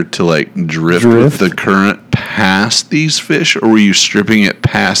booger to like drift with the current past these fish, or were you stripping it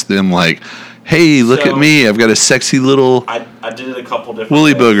past them like, hey, look at me, I've got a sexy little I did it a couple different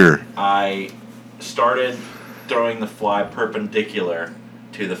woolly ways. booger. I started throwing the fly perpendicular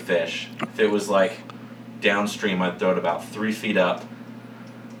to the fish. If it was like downstream, I'd throw it about 3 feet up,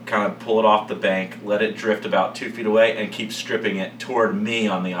 kind of pull it off the bank, let it drift about 2 feet away, and keep stripping it toward me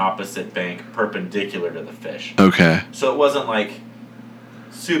on the opposite bank, perpendicular to the fish. Okay. So it wasn't like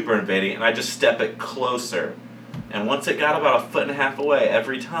super invading, and I just step it closer And once it got about 1.5 foot away,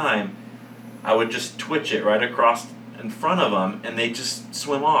 every time, I would just twitch it right across in front of them, and they just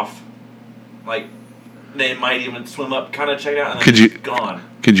swim off. Like, they might even swim up, kind of check it out, and then just gone.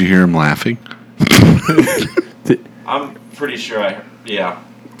 Could you hear him laughing? I'm pretty sure yeah.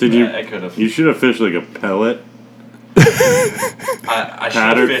 I could have. You should have fished like a pellet. I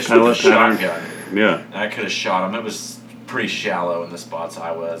should have fished with a shotgun. Yeah. I could have shot him. It was pretty shallow in the spots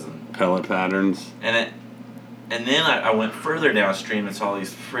I was. And pellet patterns. And then I went further downstream and saw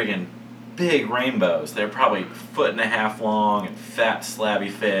these friggin' big rainbows. They're probably 1.5 feet long and fat, slabby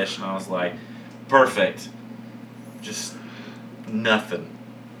fish. And I was like, perfect. Just nothing.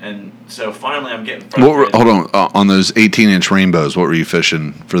 And so finally I'm getting frustrated. Hold on those 18-inch rainbows, what were you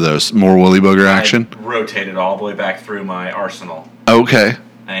fishing for those? More woolly booger action? I rotated all the way back through my arsenal. Okay.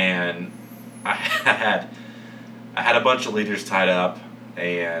 And I had a bunch of leaders tied up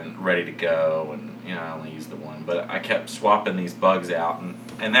and ready to go, and I only used the one, but I kept swapping these bugs out,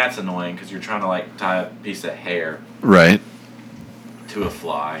 and that's annoying because you're trying to like tie a piece of hair right to a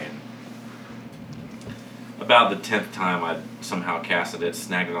fly, and about the 10th time I somehow casted it,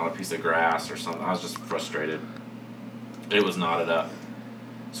 snagged it on a piece of grass or something. I was just frustrated. It was knotted up.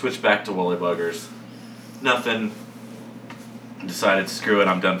 Switched back to woolly buggers. Nothing. Decided, screw it,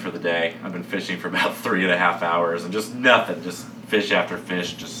 I'm done for the day. I've been fishing for about 3.5 hours and just nothing. Just fish after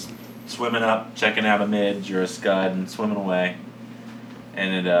fish. Just swimming up, checking out a midge or a scud and swimming away.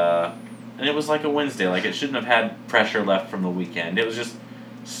 And it was like a Wednesday. Like it shouldn't have had pressure left from the weekend. It was just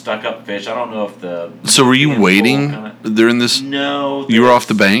stuck up fish. I don't know if the... So were you waiting during this? No. You were off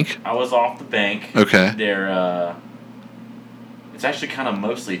the bank? I was off the bank. Okay. It's actually kind of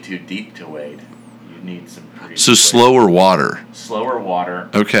mostly too deep to wade. You need some pretty... So slower water. Slower water.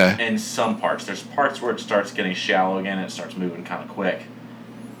 Okay. In some parts. There's parts where it starts getting shallow again and it starts moving kind of quick.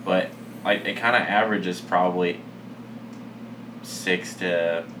 But like it kind of averages probably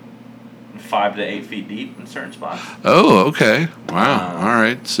 5 to 8 feet deep in certain spots. Oh, okay. Wow. All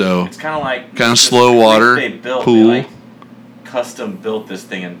right. So it's kind of like slow water pool. They custom built this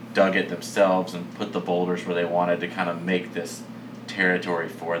thing and dug it themselves and put the boulders where they wanted to kind of make this territory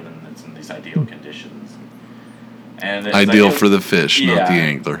for them that's in these ideal conditions. And it's ideal for the fish, not the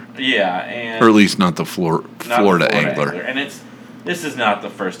angler. Yeah, or at least not the Florida angler. And this is not the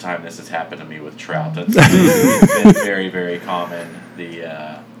first time this has happened to me with trout. It's been very, very common.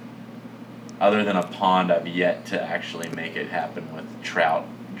 Other than a pond, I've yet to actually make it happen with trout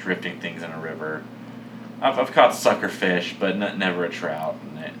drifting things in a river. I've caught sucker fish, but never a trout.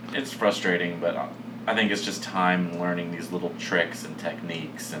 And it's frustrating, but I think it's just time learning these little tricks and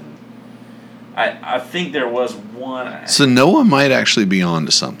techniques. And I think there was one... So Noah might actually be on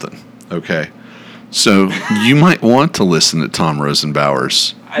to something. Okay. So you might want to listen to Tom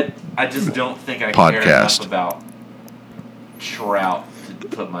Rosenbauer's I just don't think I podcast. care enough about trout to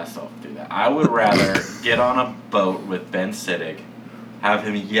put myself through that. I would rather get on a boat with Ben Siddig, have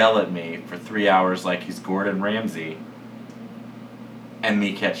him yell at me for 3 hours like he's Gordon Ramsay, and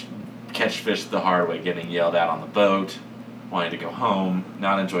me catch fish the hard way, getting yelled at on the boat, wanting to go home,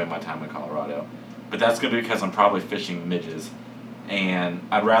 not enjoying my time in Colorado. But that's going to be because I'm probably fishing midges, and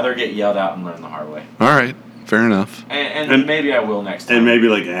I'd rather get yelled out and learn the hard way. All right, fair enough. And maybe I will next time. And maybe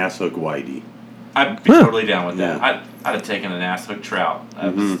like ass hook whitey. I'd be totally down with that. Yeah. I'd have taken an ass hook trout.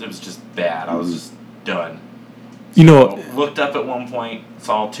 It was just bad. I was just done. Looked up at one point,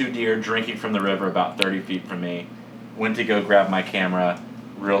 saw 2 deer drinking from the river about 30 feet from me, went to go grab my camera,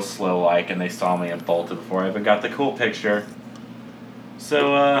 real slow like, and they saw me and bolted before I even got the cool picture.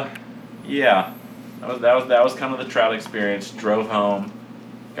 So, yeah, that was kind of the trout experience. Drove home,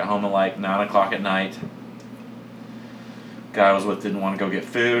 got home at like 9 o'clock at night. Guy I was with didn't want to go get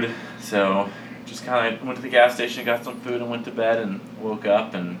food, so just kind of went to the gas station, got some food, and went to bed, and woke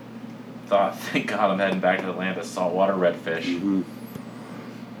up and thought, thank God I'm heading back to Atlanta, saltwater redfish. Mm-hmm.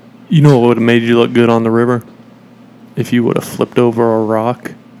 You know what would have made you look good on the river? If you would have flipped over a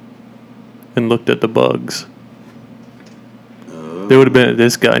rock and looked at the bugs. They would have been,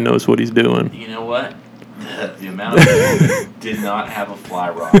 this guy knows what he's doing. You know what? The amount of people that did not have a fly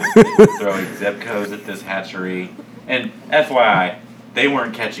rod, they were throwing Zebcos at this hatchery. And FYI, they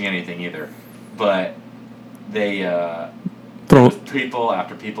weren't catching anything either. But they, people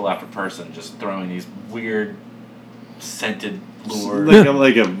after people after person just throwing these weird scented lures.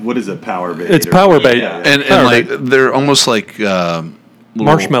 Like a what is it, power bait? It's power bait. Yeah. And like they're almost like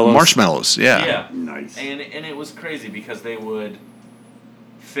marshmallows. Marshmallows, yeah. Yeah. Nice. And it was crazy because they would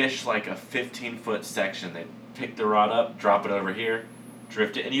fish like a 15-foot section. They'd pick the rod up, drop it over here,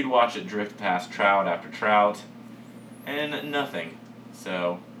 drift it, and you'd watch it drift past trout after trout, and nothing.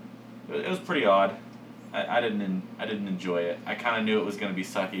 So it was pretty odd. I didn't enjoy it. I kind of knew it was going to be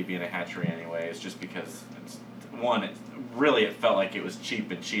sucky being a hatchery anyways, just because it felt like it was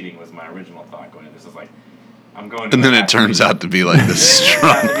cheap and cheating was my original thought going into this. I was like, I'm going to And then it turns out to be like the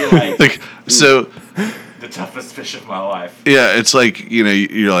strong, so the toughest fish of my life. yeah, it's like,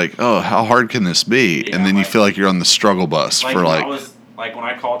 you're like, oh, how hard can this be? Yeah, and then you feel like you're on the struggle bus for like. When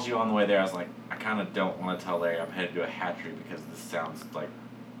I called you on the way there, I was like, I kind of don't want to tell Larry I'm headed to a hatchery because this sounds like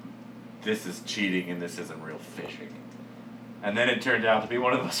this is cheating and this isn't real fishing. And then it turned out to be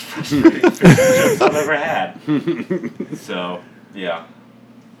one of the most frustrating fishing trips I've ever had. So, yeah.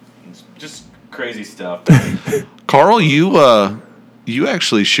 It's just crazy stuff. Carl, you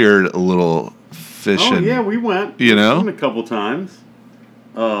actually shared a little fishing. Oh, yeah, we went. You know? We went a couple times.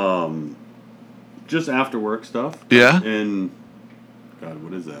 Just after work stuff. Yeah? In, God,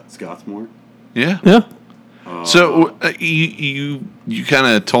 what is that? Scotsmore? Yeah. Yeah. So you kind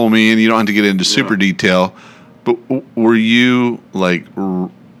of told me, and you don't have to get into super detail, but were you like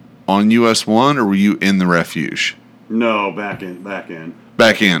on US 1 or were you in the refuge? No, back in. Back in.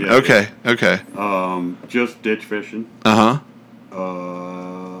 Yeah. Okay. Just ditch fishing. Uh-huh.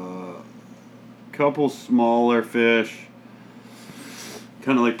 Couple smaller fish,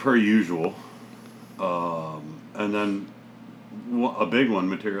 kind of like per usual. And then a big one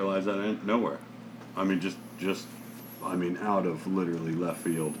materialized out of nowhere. I mean, just out of literally left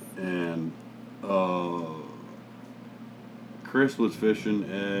field. And Chris was fishing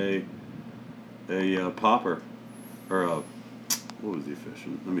a popper, or what was he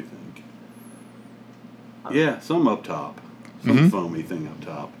fishing? Let me think. Yeah, some up top, some foamy thing up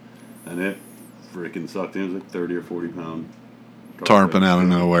top, and it freaking sucked in. It was like 30 or 40 pound Tarpon out of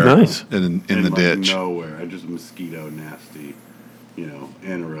nowhere. Nice. In the like ditch. Nowhere. I just mosquito nasty,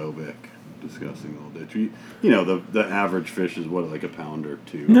 anaerobic, disgusting little ditch. The average fish is like a pound or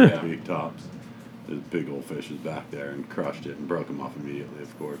two, big tops. There's big old fishes back there and crushed it and broke them off immediately,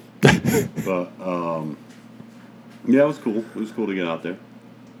 of course. But yeah, it was cool. It was cool to get out there.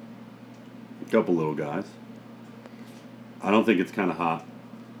 A couple little guys. I don't think it's kind of hot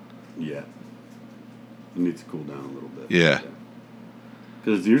yet. It needs to cool down a little bit. Yeah.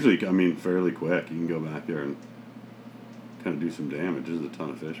 Because it's usually, fairly quick. You can go back there and kind of do some damage. There's a ton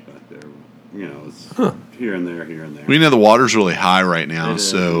of fish back there. It's here and there. We know the water's really high right now,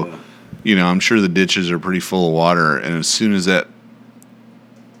 so yeah. I'm sure the ditches are pretty full of water. And as soon as that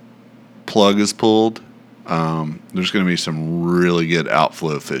plug is pulled, there's going to be some really good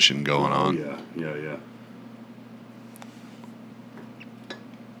outflow fishing going on. Yeah.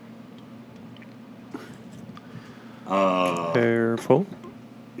 Careful.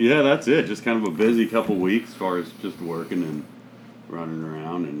 Yeah, that's it. Just kind of a busy couple weeks as far as just working and running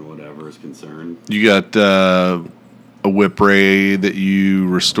around and whatever is concerned. You got a whip ray that you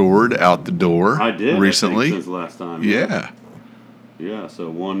restored out the door. I did recently. I think, since last time. Yeah. Yeah. So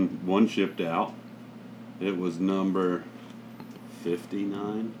one shipped out. It was number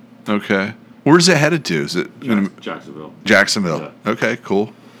 59. Okay. Where's it headed to? Is it Jacksonville? Jacksonville. Yeah. Okay.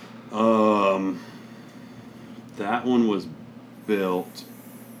 Cool. That one was built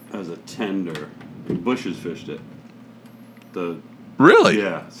as a tender. Bushes fished it. Really?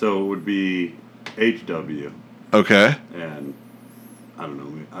 Yeah. So it would be HW. Okay. And I don't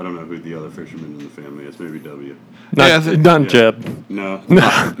know who the other fisherman in the family is. Maybe W. Not Jeb. No.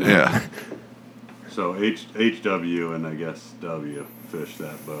 Yeah. So HW and I guess W fished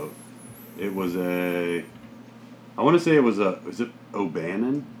that boat. It was I want to say it was is it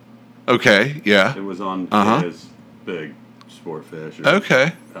O'Bannon? Okay. Yeah. It was on his big sport fish or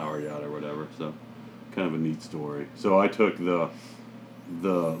Okay. power yacht or whatever. So kind of a neat story. So I took the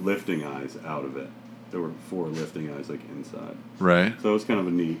lifting eyes out of it. There were 4 lifting eyes like inside. Right. So it was kind of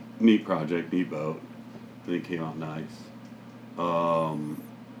a neat project, neat boat. I think it came out nice.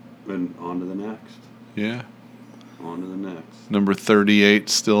 Then on to the next. Yeah. On to the next. Number 38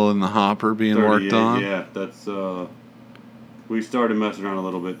 still in the hopper being worked on. Yeah, that's we started messing around a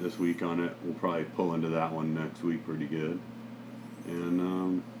little bit this week on it. We'll probably pull into that one next week pretty good.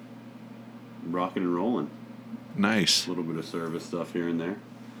 And rocking and rolling. Nice. A little bit of service stuff here and there.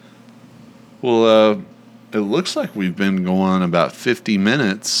 Well, it looks like we've been going about 50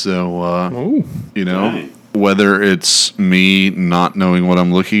 minutes, so Dang. whether it's me not knowing what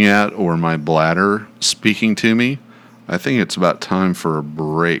I'm looking at or my bladder speaking to me, I think it's about time for a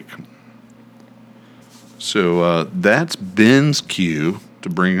break. So that's Ben's cue to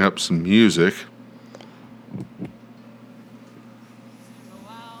bring up some music.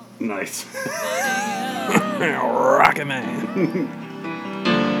 Nice. Rocket Man.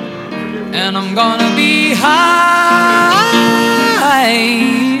 And I'm gonna be high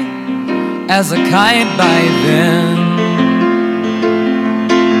as a kite by then.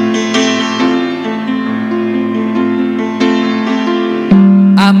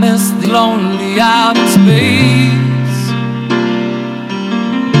 I miss the lonely outer space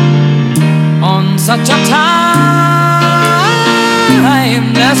on such a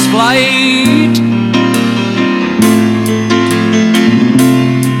timeless flight.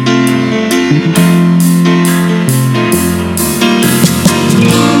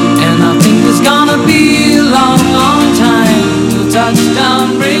 And I think it's gonna be a long, long time till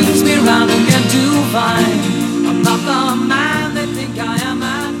touchdown brings me round again to find I'm not the man they think I am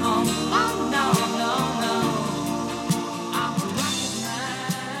at home. Oh, no, no, no, I'm a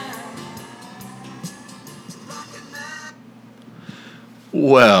rocket man.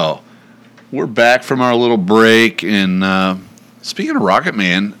 Well, we're back from our little break, and speaking of Rocket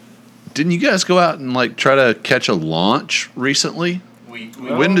Man, didn't you guys go out and like try to catch a launch recently?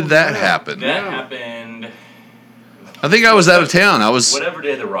 When did that happen? That happened. I think I was out of town. I was. Whatever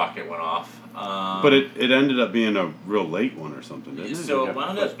day the rocket went off. But it ended up being a real late one or something, didn't it? So it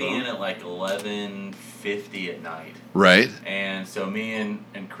wound up being at like 11:50 at night. Right. And so me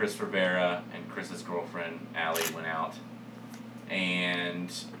and Chris Rivera and Chris's girlfriend Allie went out,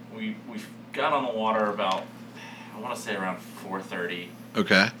 and we got on the water about, I want to say around 4:30.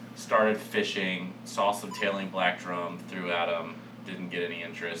 Okay. Started fishing, saw some tailing black drum, threw at them, didn't get any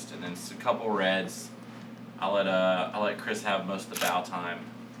interest, and then a couple reds. I let Chris have most of the bow time,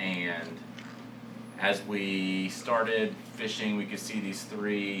 and as we started fishing, we could see these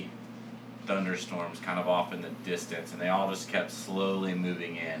 3 thunderstorms kind of off in the distance, and they all just kept slowly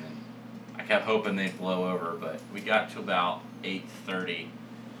moving in. And I kept hoping they'd blow over, but we got to about 8:30,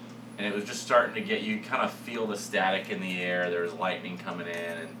 and it was just starting to get, you kind of feel the static in the air. There was lightning coming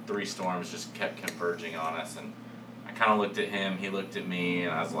in, and 3 storms just kept converging on us. And I kind of looked at him, he looked at me,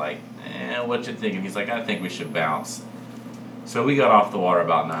 and I was like, what you thinking? He's like, I think we should bounce. So we got off the water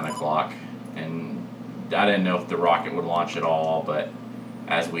about 9 o'clock, and I didn't know if the rocket would launch at all, but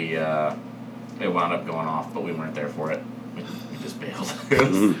as we, it wound up going off, but we weren't there for it. We just bailed.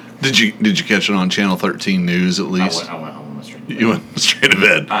 Did you catch it on Channel 13 News at least? I went home and went straight to bed. You went straight to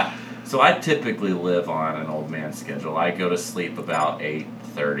bed. So I typically live on an old man schedule. I go to sleep about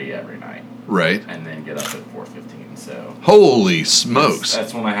 8:30 every night. Right. And then get up at 4:15. So holy smokes!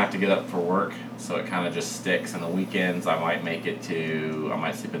 That's when I have to get up for work. So it kind of just sticks. And the weekends I might make it to, I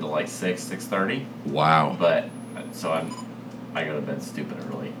might sleep until like 6:30. Wow. But so I go to bed stupid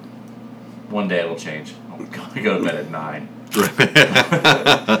early. One day it'll change. I'll go to bed at 9.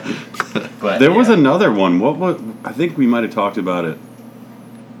 But there was another one. What was? I think we might have talked about it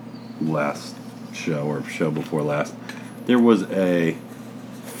last show or show before last. There was a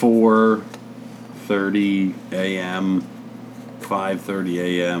 4:30 a.m., 5:30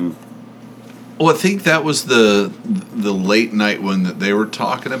 a.m. Well, I think that was the late night one that they were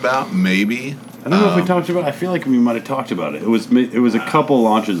talking about. Maybe. I don't know if we talked about it. I feel like we might have talked about it. It was a couple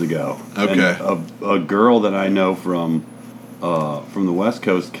launches ago. Okay. And a girl that I know from the West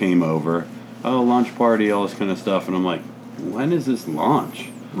Coast came over. Oh, launch party, all this kind of stuff. And I'm like, when is this launch?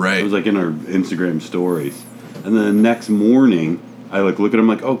 Right. It was like in her Instagram stories. And then the next morning, I look at them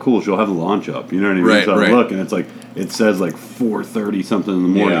like, oh, cool, she'll have the launch up. You know what I mean? Right, so I look, and it's like, it says like 4:30 something in the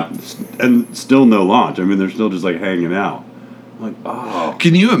morning. And still no launch. I mean, they're still just like hanging out. I'm like, oh.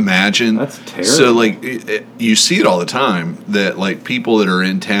 Can you imagine? That's terrible. So, like, you see it all the time that, like, people that are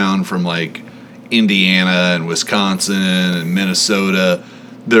in town from, like, Indiana and Wisconsin and Minnesota,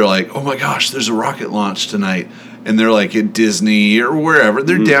 they're like, oh my gosh, there's a rocket launch tonight. And they're like at Disney or wherever.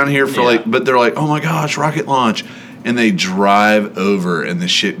 They're down here for but they're like, oh my gosh, rocket launch. And they drive over and the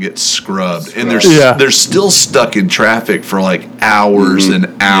shit gets scrubbed. And they're still stuck in traffic for like hours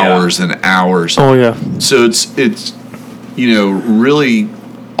and hours and hours. Oh, yeah. So it's really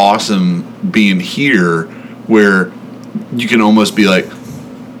awesome being here where you can almost be like,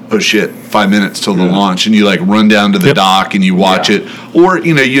 oh shit, 5 minutes till the launch, and you like run down to the dock and you watch it, or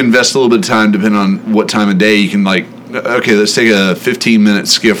you invest a little bit of time depending on what time of day. You can like, okay, let's take a 15-minute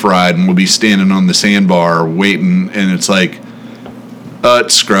skiff ride, and we'll be standing on the sandbar waiting, and it's like,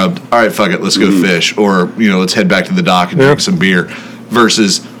 it's scrubbed. All right, fuck it, let's go fish, or let's head back to the dock and drink some beer.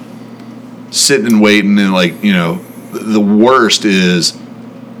 Versus sitting and waiting, and like the worst is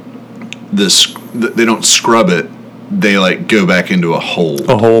they don't scrub it. They like go back into a hole.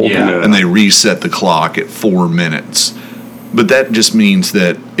 And they reset the clock at 4 minutes. But that just means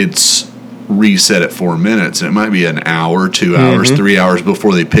that it's reset at 4 minutes, and it might be an hour, 2 hours, 3 hours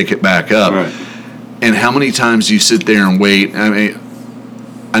before they pick it back up. Right. And how many times do you sit there and wait? I mean,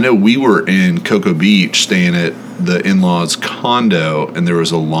 I know we were in Cocoa Beach staying at the in-laws condo, and there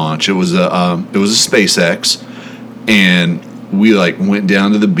was a launch. It was a SpaceX, and we like went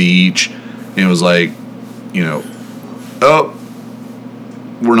down to the beach, and it was like, you know, oh,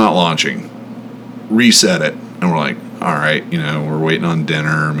 we're not launching. Reset it, and we're like, all right, you know, we're waiting on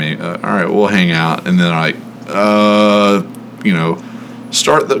dinner. Maybe, all right, we'll hang out, and then you know,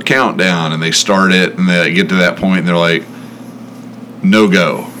 start the countdown, and they start it, and they get to that point, and they're like, no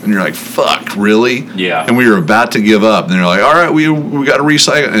go, and you're like, fuck, really? Yeah. And we were about to give up, and they're like, all right, we got to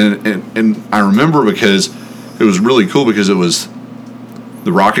recycle, and I remember because it was really cool because it was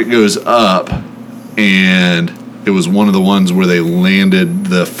the rocket goes up, and it was one of the ones where they landed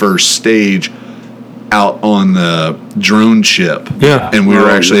the first stage out on the drone ship. Yeah. And we were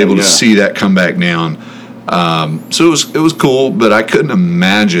actually able to see that come back down. So it was cool, but I couldn't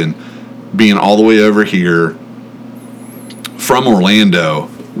imagine being all the way over here from Orlando,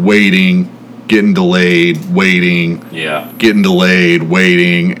 waiting, getting delayed, waiting, getting delayed,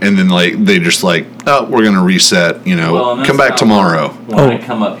 waiting, and then like they just like, oh, we're gonna reset, you know, come back tomorrow. When I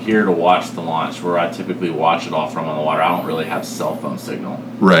come up here to watch the launch, where I typically watch it all from on the water, I don't really have cell phone signal.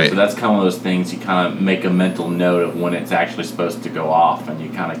 Right. So that's kind of one of those things you kind of make a mental note of when it's actually supposed to go off, and you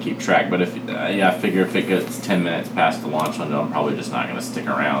kind of keep track. But if I figure if it gets 10 minutes past the launch window, I'm probably just not going to stick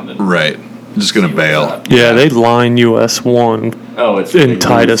around. And Right. Just gonna bail. Yeah, they line US 1 it's in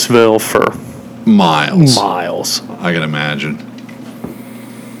Titusville for miles. I can imagine.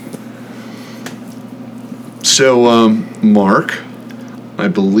 So, Mark, I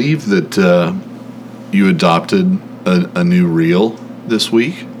believe that you adopted a new reel this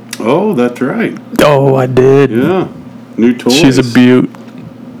week. Oh, that's right. Oh, I did. Yeah. New toys. She's a beaut.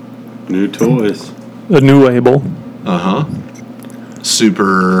 New toys. A new label. Uh-huh.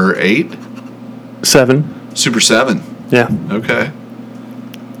 Super 8? 7. Super 7. Yeah. Okay.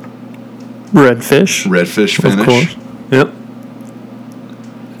 Redfish. Redfish finish. Of course. Yep.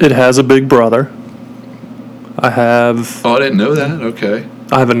 It has a big brother. I have Oh, I didn't know that. Okay.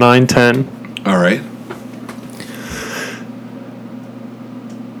 a 910. All right.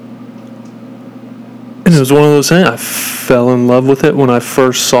 And it was one of those things. I fell in love with it when I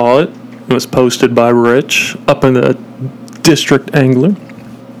first saw it. It was posted by Rich up in the District Angler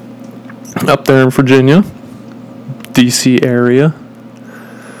up there in Virginia, DC area.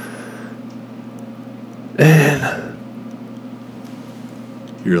 And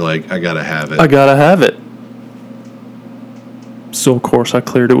You're like, I gotta have it. I gotta have it. So of course I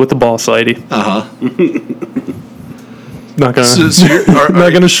cleared it with the Boss Lady. Uh-huh. Not gonna, So you're,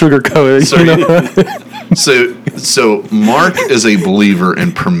 not gonna sugarcoat it. So You know? So Mark is a believer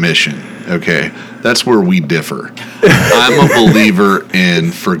in permission. Okay, that's where we differ. I'm a believer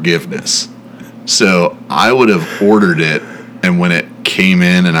in forgiveness. So I would have ordered it, and when it came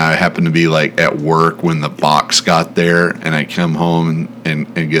in, and I happened to be like at work when the box got there, and I come home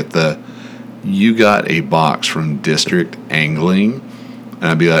and get you got a box from District Angling, and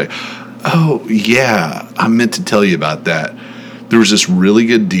I'd be like, oh yeah, I meant to tell you about that. There was this really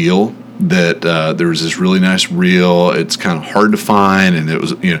good deal that there was this really nice reel. It's kind of hard to find, and it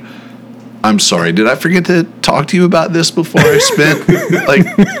was, you know, I'm sorry, did I forget to talk to you about this before I spent like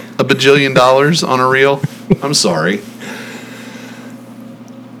 $1 bajillion on a reel? I'm sorry.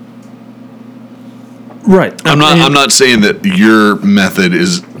 Right. I'm not saying that your method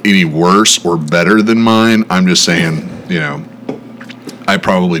is any worse or better than mine. I'm just saying, you know, I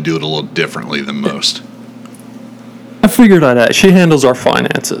probably do it a little differently than most. I figured I'd ask. She handles our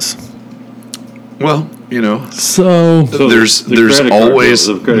finances. Well, you know, So there's the credit card always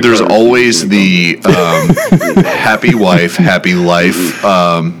bills, the credit there's card always is the happy wife, happy life.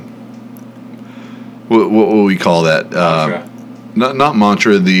 What will we call that? Not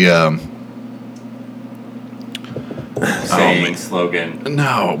mantra. The saying, slogan.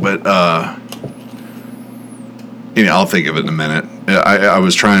 no, but you know, I'll think of it in a minute. I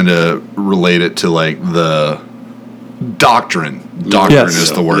was trying to relate it to like the doctrine. Doctrine Yes.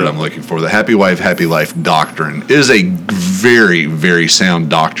 is the word I'm looking for. The happy wife, happy life doctrine is a very, very sound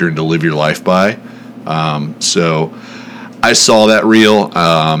doctrine to live your life by. So I saw that reel,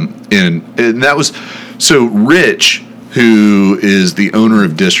 and that was so Rich, who is the owner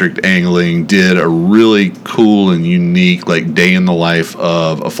of District Angling, did a really cool and unique like day in the life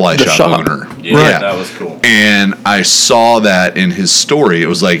of a fly The shop shop. owner. Yeah, that was cool. And I saw that in his story. It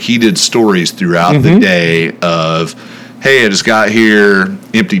was like he did stories throughout the day of, hey, I just got here,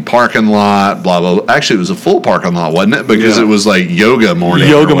 empty parking lot, blah, blah, blah. Actually, it was a full parking lot, wasn't it? Because it was like yoga morning.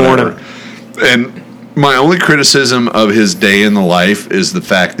 Yoga or whatever. morning. And my only criticism of his day in the life is the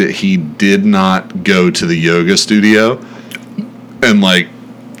fact that he did not go to the yoga studio and like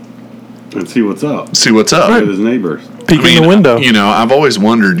And see what's up. See what's up. With his neighbors. Peek in the window. You know, I've always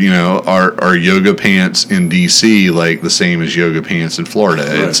wondered, are yoga pants in D.C. like the same as yoga pants in Florida?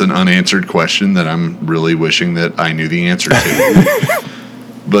 Right. It's an unanswered question that I'm really wishing that I knew the answer to.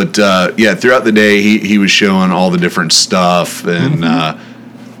 But, throughout the day, he was showing all the different stuff. And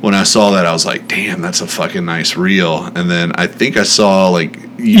when I saw that, I was like, damn, that's a fucking nice reel. And then I think I saw, like,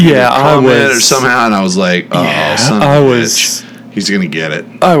 comment or somehow, and I was like, oh, son of a bitch. He's going to get it.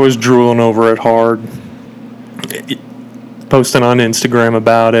 I was drooling over it hard. Posting on Instagram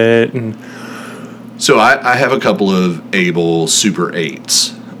about it. And so I have a couple of Able Super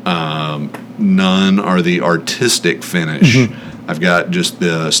 8s. None are the artistic finish. Mm-hmm. I've got just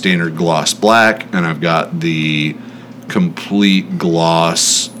the standard gloss black, and I've got the complete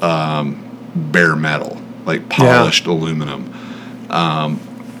gloss bare metal, like polished aluminum.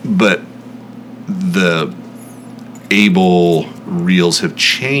 But the Able reels have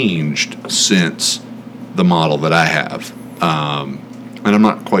changed since the model that I have. And I'm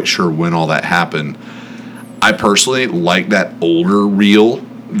not quite sure when all that happened. I personally like that older reel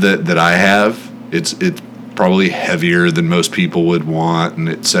that I have. It's probably heavier than most people would want, and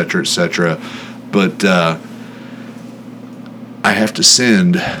et cetera, et cetera. But I have to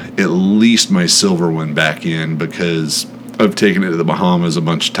send at least my silver one back in because I've taken it to the Bahamas a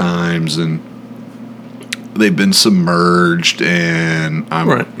bunch of times, and they've been submerged, and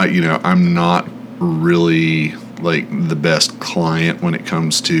I'm not really like the best client when it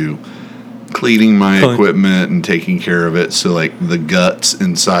comes to cleaning my equipment and taking care of it. So like the guts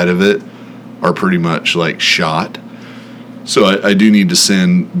inside of it are pretty much like shot. So I do need to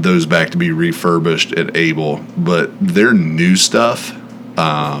send those back to be refurbished at Able, but their new stuff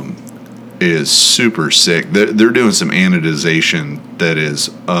is super sick. They're doing some anodization that is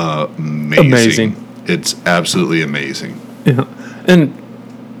amazing. It's absolutely amazing. Yeah, and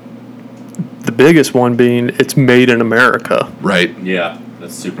the biggest one being it's made in America. Right. Yeah,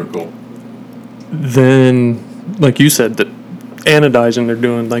 that's super cool. Then, like you said, the anodizing they're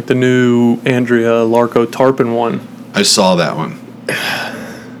doing, like the new Andrea Larco Tarpon one. I saw that one.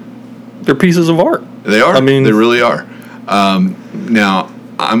 They're pieces of art. They are. I mean, they really are. Now,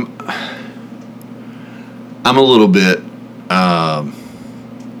 I'm a little bit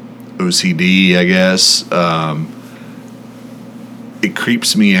OCD, I guess. It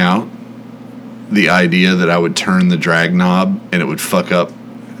creeps me out, the idea that I would turn the drag knob and it would fuck up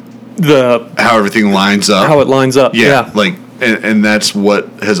how everything lines up. How it lines up. Yeah. Like, and that's what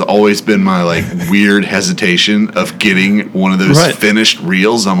has always been my like weird hesitation of getting one of those finished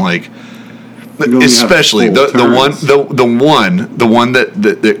reels. I'm like, especially the one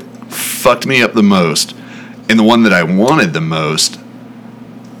that fucked me up the most, and the one that I wanted the most.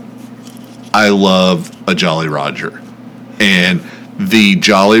 I love a Jolly Roger, and the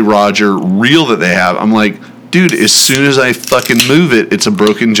Jolly Roger reel that they have. I'm like, dude, as soon as I fucking move it, it's a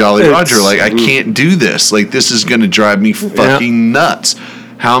broken Jolly Roger. Like, I can't do this. Like, this is going to drive me fucking nuts.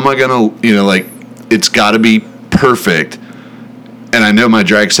 How am I going to, like, it's got to be perfect. And I know my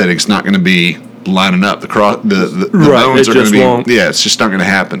drag setting's not going to be lining up. The bones are going to be, it's just not going to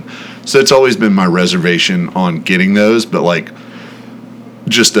happen. So it's always been my reservation on getting those. But, like,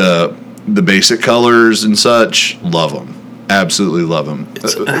 just the basic colors and such, love them. Absolutely love them.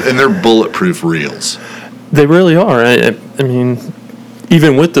 And they're bulletproof reels. They really are. I mean,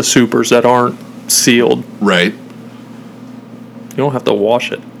 even with the supers that aren't sealed. Right. You don't have to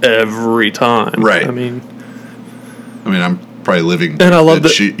wash it every time. Right. I mean, I'm probably living. And I love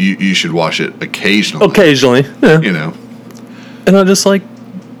that you should wash it occasionally. Occasionally, yeah. You know. And I just like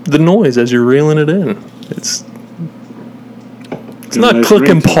the noise as you're reeling it in. It's not nice click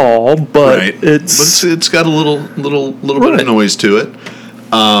and paw, but it's got a little bit of noise to it.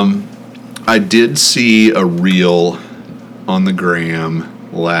 I did see a reel on the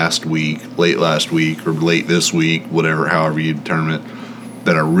gram late last week or late this week, however you determine it,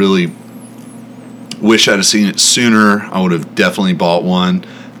 that I really wish I'd have seen it sooner. I would have definitely bought one.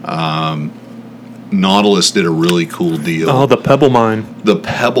 Nautilus did a really cool deal. Oh, the Pebble Mine. The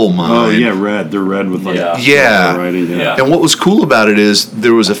Pebble Mine. Oh, yeah, red. They're red with like writing. Yeah. And what was cool about it is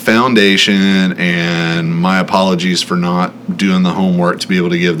there was a foundation, and my apologies for not doing the homework to be able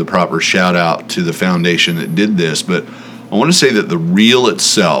to give the proper shout out to the foundation that did this, but I want to say that the reel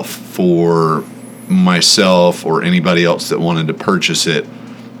itself for myself or anybody else that wanted to purchase it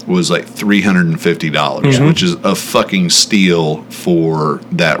was like $350, which is a fucking steal for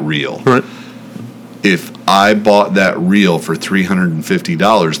that reel. Right. If I bought that reel for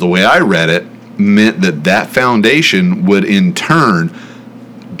 $350, the way I read it meant that foundation would in turn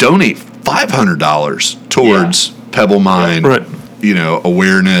donate $500 towards Pebble Mine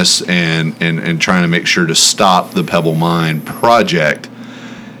awareness and trying to make sure to stop the Pebble Mine project.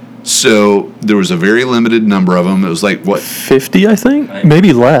 So there was a very limited number of them. It was like, what? 50, I think?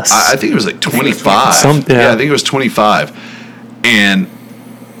 Maybe less. I think it was like 25. Yeah, I think it was 25. And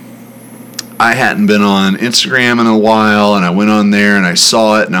I hadn't been on Instagram in a while, and I went on there and I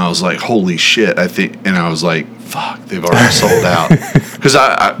saw it, and I was like, holy shit. And I was like, fuck, they've already sold out. Because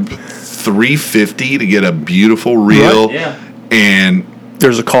I $350 to get a beautiful reel. Right. Yeah. And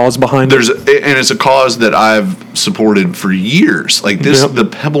there's a cause behind it. And it's a cause that I've supported for years. Like this, the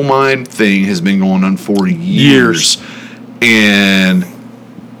Pebble Mine thing has been going on for years. And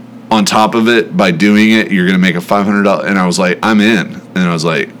on top of it, by doing it, you're going to make a $500. And I was like, I'm in. And I was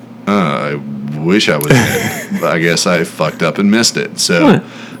like, I wish I was in. But I guess I fucked up and missed it. So,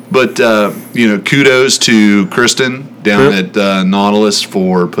 but kudos to Kristen down at Nautilus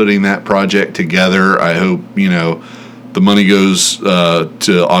for putting that project together. I hope the money goes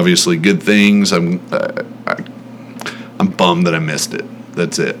to obviously good things. I'm bummed that I missed it.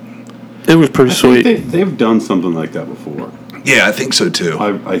 That's it. It was pretty sweet. They've done something like that before. Yeah, I think so too.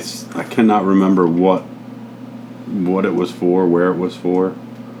 I cannot remember what it was for, where it was for,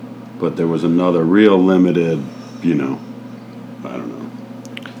 but there was another real limited, I don't know.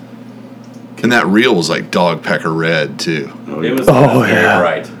 And that reel was like dog pecker red too. Oh, yeah. It was very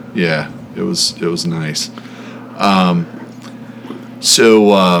bright. Yeah, it was nice.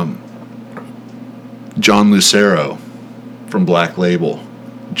 So John Lucero from Black Label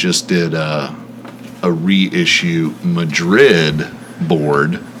just did a reissue Madrid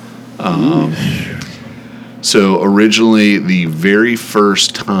board. So originally, the very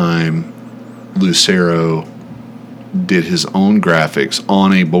first time Lucero did his own graphics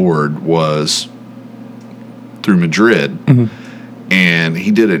on a board was through Madrid. And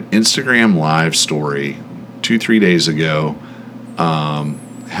he did an Instagram live story 2-3 days ago,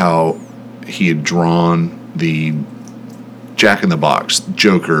 how he had drawn the Jack in the Box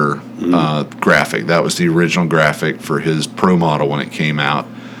Joker graphic. That was the original graphic for his Pro model when it came out.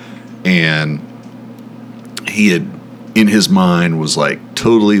 And he had, in his mind, was like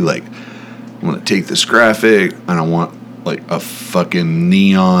totally like, I'm going to take this graphic and I want like a fucking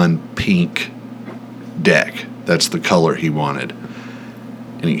neon pink deck. That's the color he wanted.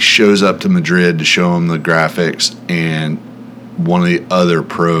 And he shows up to Madrid to show him the graphics, and one of the other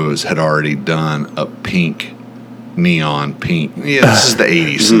pros had already done a pink, neon pink. Yeah, this is the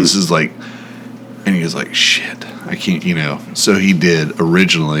 80s, so this is like, and he was like, shit, I can't, So he did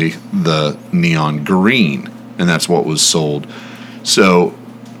originally the neon green, and that's what was sold. So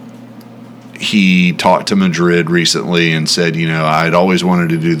he talked to Madrid recently and said, I'd always wanted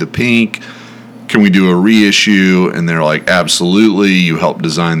to do the pink. Can we do a reissue? And they're like, absolutely. You helped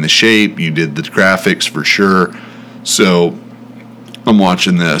design the shape. You did the graphics for sure. So I'm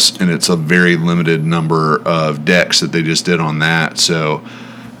watching this, and it's a very limited number of decks that they just did on that. So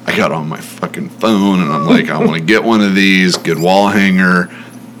I got on my fucking phone, and I'm like, I want to get one of these, good wall hanger.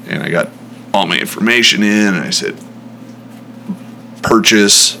 And I got all my information in, and I said,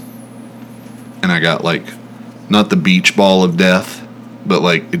 purchase. And I got like, not the beach ball of death, but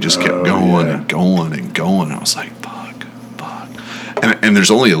like it just kept going and going and going. I was like, fuck. And there's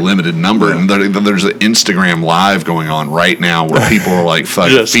only a limited number. And there's an Instagram live going on right now where people are like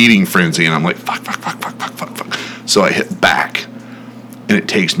fucking feeding frenzy. And I'm like, fuck. So I hit back, and it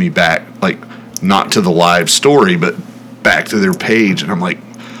takes me back, like not to the live story, but back to their page. And I'm like,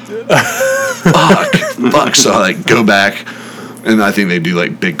 fuck. So I like go back, and I think they do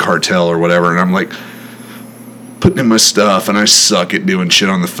like Big Cartel or whatever. And I'm like, putting in my stuff, and I suck at doing shit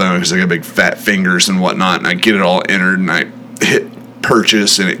on the phone because I got big fat fingers and whatnot, and I get it all entered, and I hit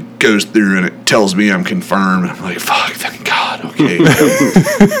purchase, and it goes through, and it tells me I'm confirmed. I'm like, fuck, thank God, okay.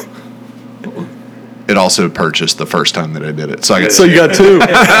 It also purchased the first time that I did it, so I got you got two.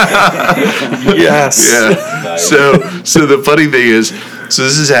 Yes. Yeah. Nice. So the funny thing is, so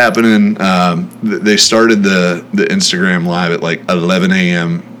this is happening. They started the Instagram live at like 11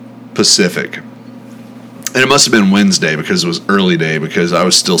 a.m. Pacific. And it must have been Wednesday because it was early day, because I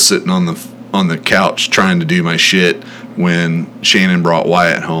was still sitting on the couch trying to do my shit when Shannon brought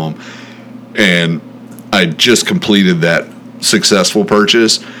Wyatt home. And I just completed that successful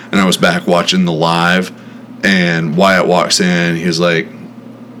purchase, and I was back watching the live, and Wyatt walks in. He was like,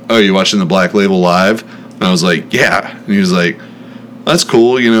 oh, you watching the Black Label live? And I was like, yeah. And he was like, that's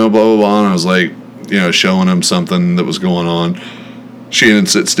cool, blah, blah, blah. And I was like, showing him something that was going on. Shannon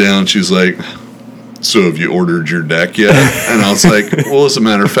sits down. She's like, so have you ordered your deck yet? And I was like, well, as a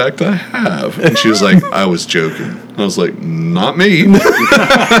matter of fact, I have. And she was like, I was joking. I I was like, not me.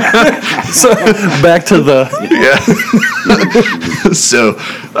 So back to the Yeah. So,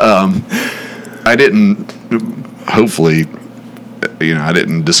 I didn't. Hopefully, I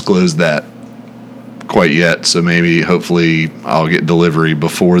didn't disclose that quite yet. So maybe, hopefully, I'll get delivery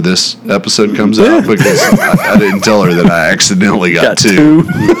before this episode comes out because I didn't tell her that I accidentally got two.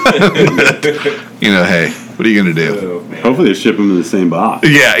 Hey, what are you gonna do? Oh, man. Hopefully they ship them in the same box.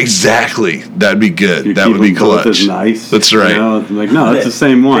 Yeah, exactly. That'd be good. You That keep would be them both clutch. as nice. That's right. It's like, no, that's the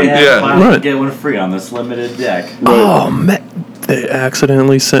same one. They have Yeah. plans to Right. get one free on this limited deck. Oh man, they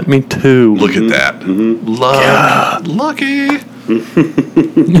accidentally sent me two. Look at that. Lucky.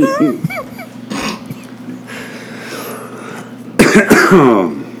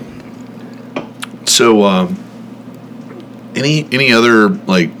 So, any other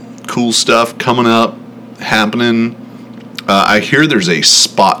like cool stuff coming up, happening? I hear there's a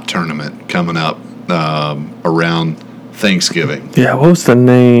spot tournament coming up around Thanksgiving. Yeah, what was the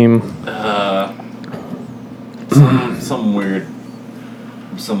name? Some weirdos.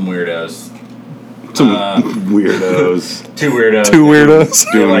 Some weirdos Two weirdos. Two weirdos.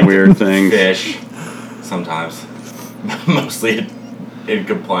 They doing like weird to things. Fish. Sometimes. Mostly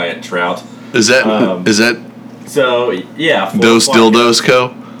incompliant trout. Is that is that So, yeah. Those Dildos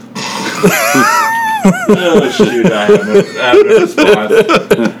Co? Oh, shoot. I have no response.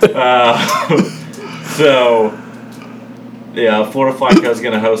 So, yeah, Florida Fly Co. is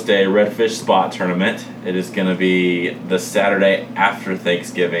going to host a redfish spot tournament. It is going to be the Saturday after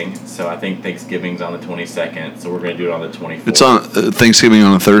Thanksgiving. So I think Thanksgiving's on the 22nd. So we're going to do it on the 24th. It's on Thanksgiving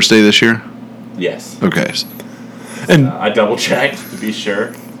on a Thursday this year? Yes. Okay. And I double checked to be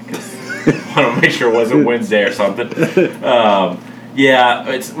sure because I want to make sure it wasn't Wednesday or something. Yeah,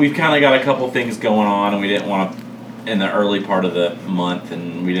 we've kind of got a couple things going on, and we didn't want to in the early part of the month,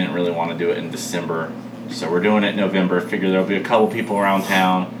 and we didn't really want to do it in December. So we're doing it in November. Figure there'll be a couple people around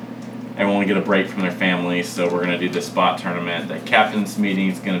town. Everyone will get a break from their families, so we're going to do the spot tournament. The captain's meeting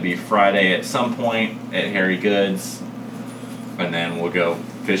is going to be Friday at some point at Harry Goods, and then we'll go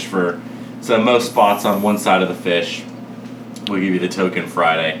fish for. So most spots on one side of the fish. We'll give you the token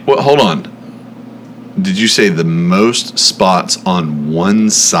Friday. Well, hold on. Did you say the most spots on one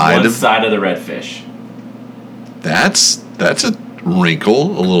side One of side of the redfish. That's a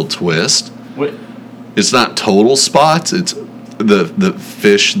wrinkle, a little twist. What? It's not total spots. It's the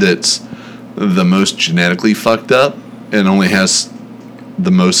fish that's the most genetically fucked up and only has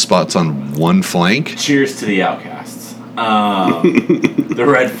the most spots on one flank. Cheers to the outcasts. The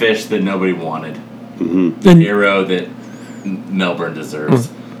redfish that nobody wanted. and Hero that Melbourne deserves.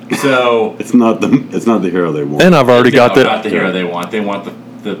 So It's not the hero they want. and I've already got not that. the hero they want. They want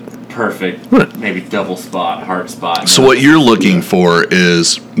the perfect, Right. maybe double spot, heart spot. So what you're looking for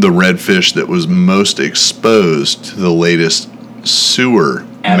is the redfish that was most exposed to the latest sewer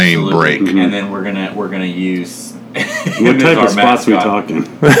main Absolutely. break. And then we're gonna use What type of spots we talking?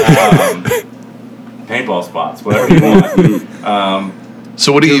 Paintball spots, whatever you want.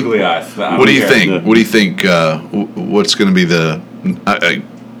 So what do you Googly eyes. I what do don't you care. think? What do you think? What's going to be the?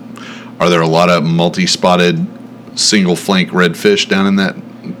 Are there a lot of multi-spotted, single flank redfish down in that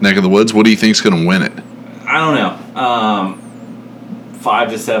neck of the woods? What do you think's going to win it? I don't know. 5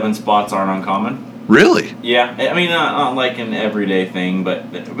 to 7 spots aren't uncommon. Really? Yeah, I mean not like an everyday thing,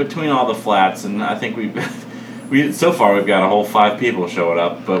 but between all the flats, and I think we so far we've got a whole 5 people showing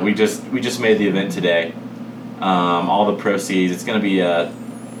up, but we just made the event today. All the proceeds, it's going to be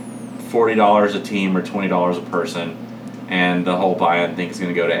 $40 a team or $20 a person, and the whole buy-in thing is going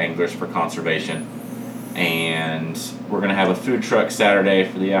to go to Anglers for Conservation. And we're going to have a food truck Saturday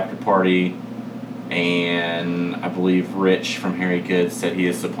for the after party, and I believe Rich from Harry Goods said he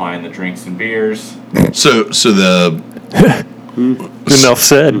is supplying the drinks and beers. So the Enough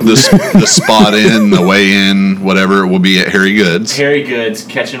said. the spot in, the weigh in, whatever will be at Harry Goods. Harry Goods,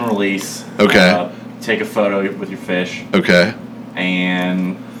 catch and release. Okay. Take a photo with your fish Okay.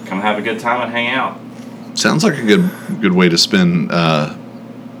 and come have a good time and hang out. Sounds like a good way to spend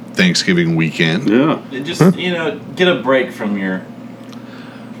Thanksgiving weekend. Yeah. It just get a break from your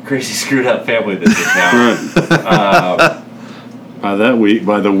crazy screwed up family that's in town. Right.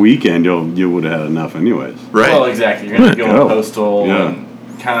 By the weekend, you would have had enough anyways. Right. Well, exactly. You're going to go Go. on Postal Yeah.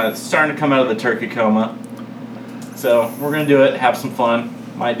 and kind of starting to come out of the turkey coma. So we're going to do it, have some fun.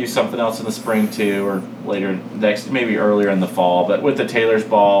 Might do something else in the spring too, or later maybe earlier in the fall. But with the Taylor's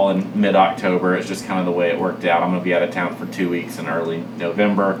Ball in mid-October, it's just kind of the way it worked out. I'm going to be out of town for 2 weeks in early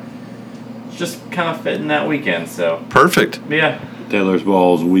November. It's just kind of fitting that weekend. So Perfect. yeah, Taylor's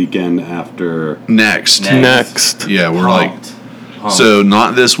Ball's weekend after. Next. Next. Yeah, we're like So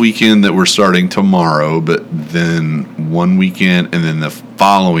not this weekend that we're starting tomorrow, but then one weekend, and then the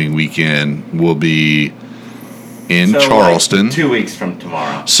following weekend will be in Charleston. Like 2 weeks from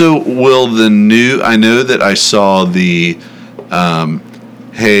tomorrow. So will the new? I know that I saw the.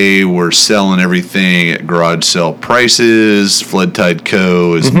 Hey, we're selling everything at garage sale prices. Flood Tide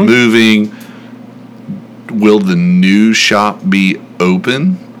Co. is moving. Will the new shop be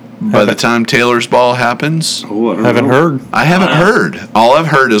open by the time Taylor's Ball happens? Oh, I Haven't heard. I haven't heard. All I've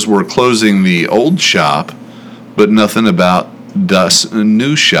heard is we're closing the old shop, but nothing about a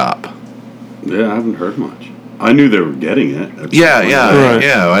new shop. Yeah, I haven't heard much. I knew they were getting it.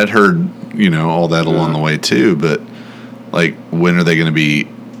 Yeah. I'd heard, all that along the way too, but like, when are they going to be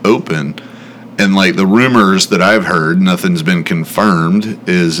open? And like the rumors that I've heard, nothing's been confirmed,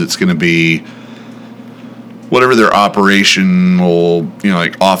 is it's going to be whatever their operational,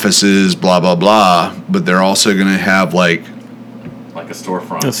 like offices, blah, blah, blah, but they're also going to have like a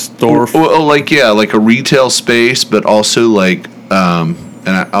storefront. A store. Well, like a retail space, but also like, and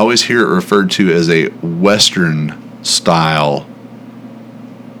I always hear it referred to as a Western style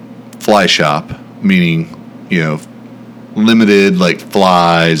fly shop, meaning, limited like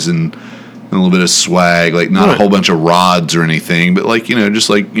flies and a little bit of swag, like not a whole bunch of rods or anything, but like, just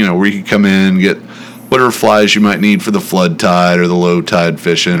like, where you can come in and get whatever flies you might need for the flood tide or the low tide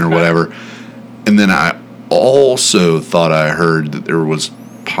fishing or whatever. And then I also thought I heard that there was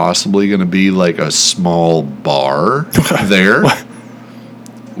possibly going to be like a small bar there,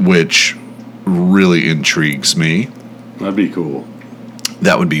 which really intrigues me. That'd be cool.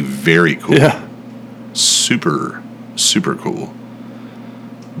 That would be very cool. Yeah. Super, super cool.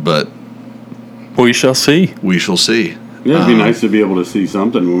 But We shall see. we shall see. Yeah, it'd be nice to be able to see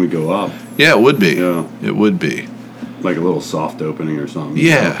something when we go up. Yeah, it would be. Yeah. It would be. Like a little soft opening or something.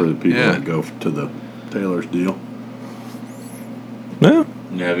 Yeah, For the people yeah. that go to the Taylor's deal. Yeah.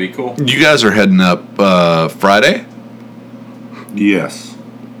 That'd be cool. You guys are heading up Friday? Yes.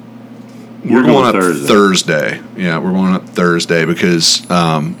 We're going up Thursday. Thursday. Yeah, we're going up Thursday because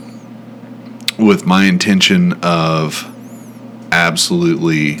with my intention of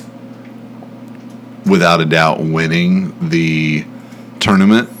absolutely, without a doubt, winning the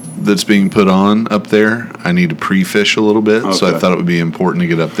tournament that's being put on up there, I need to pre-fish a little bit. So I Okay. thought it would be important to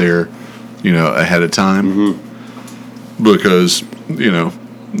get up there, ahead of time. Because,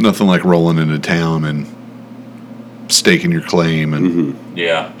 nothing like rolling into town and staking your claim and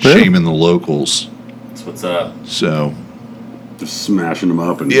Yeah. shaming the locals. That's what's up. So, Just smashing them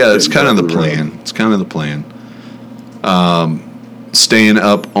up. And yeah, that's getting kind of down the road. plan. It's kind of the plan. Staying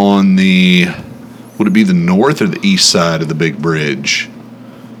up on would it be the north or the east side of the big bridge?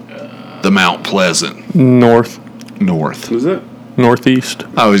 The Mount Pleasant. North. Was it? Northeast.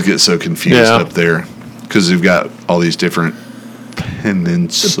 I always get so confused Yeah. up there because they've got all these different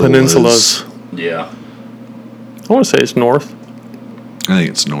peninsulas. Yeah. I want to say it's north. I think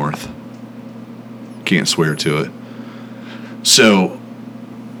it's north. Can't swear to it. So,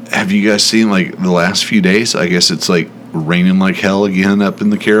 have you guys seen like the last few days? I guess it's like raining like hell again up in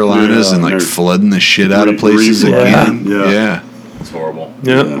the Carolinas Yeah, and like they're flooding the shit out of places re- again. Yeah. Yeah. It's horrible.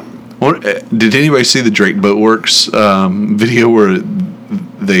 Yeah. Did anybody see the Drake Boatworks video where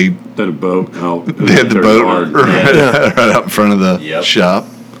they They had a boat out. they had the their boat yard. right out in front of the Yep. shop?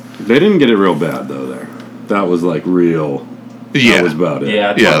 They didn't get it real bad though. There, that was like real. Yeah. That was about it.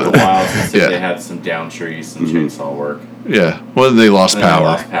 Yeah, it Yeah. took a while since Yeah. they had some down trees and chainsaw work. Yeah. Well, they lost And then they power.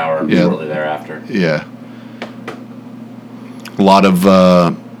 lost power Yeah. shortly thereafter. Yeah. A lot of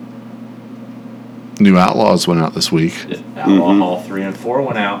new Outlaws went out this week. Outlaw Hall 3 and 4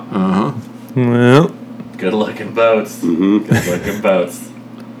 went out. Uh huh. Well, Good looking boats. Good looking boats.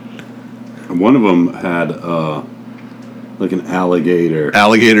 And one of them had like an alligator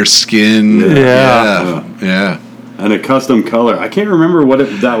Alligator skin. Yeah. Yeah. Yeah. and a custom color. I can't remember what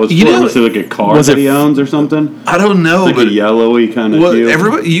that was You for. know, Was it like a car was that it- he owns or something? I don't know, Like but a yellowy kind of well, hue.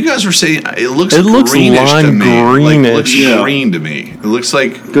 everybody, you guys were saying it looks lime greenish to me. Like, it looks greenish. Yeah. green to me. It looks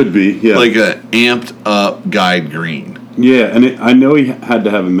like Could be, yeah. like a amped up guide green. Yeah, and I know he had to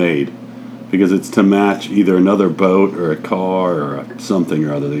have it made because it's to match either another boat or a car or something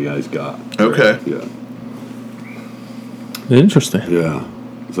or other the guy's got. Okay. Yeah, interesting. yeah.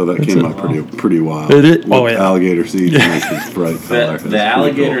 So that came out pretty wild. It is- With oh, yeah. alligator seats and this bright color. That's The pretty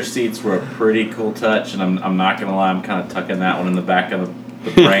alligator cool. seats were a pretty cool touch, and I'm not gonna lie, I'm kind of tucking that one in the back of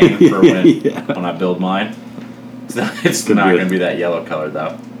the brain for when I build mine. It's Could not be. gonna be that yellow color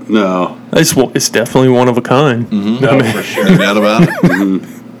though. No, It's definitely one of a kind. No, for sure. No doubt about it.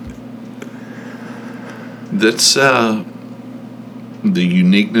 That's the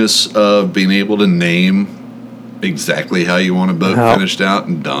uniqueness of being able to name exactly how you want a boat finished out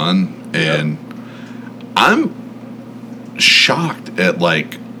and done. And I'm shocked at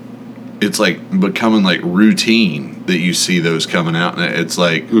like it's like becoming like routine that you see those coming out, and it's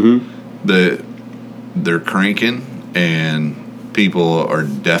like they're cranking, and people are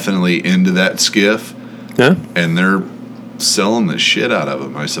definitely into that skiff. Yeah, and they're selling the shit out of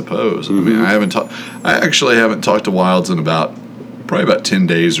them, I suppose. I mean, I actually haven't talked to Wilds in probably about 10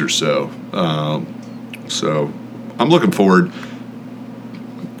 days or so. So I'm looking forward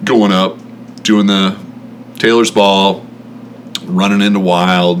going up, doing the Taylor's Ball, running into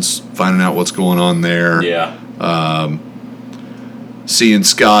Wilds, finding out what's going on there. Yeah. Seeing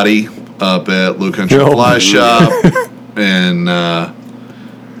Scotty up at Low Country Fly Shop, and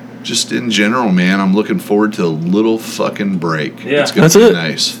just in general, man, I'm looking forward to a little fucking break. Yeah. It's going to be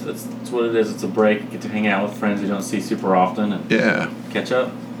nice. That's what it is. It's a break. You get to hang out with friends you don't see super often and catch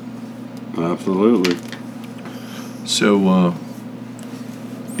up. Absolutely. So,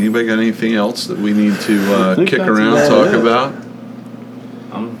 anybody got anything else that we need to kick around, talk about?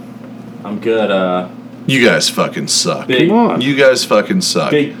 I'm good. You guys fucking suck. Come on. You guys fucking suck.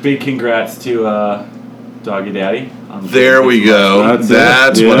 Big congrats to Doggy Daddy. There we go.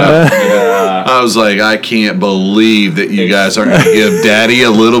 That's what I was like, I can't believe that you guys aren't going to give Daddy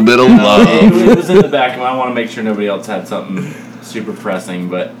a little bit of love. It was in the back. I want to make sure nobody else had something super pressing,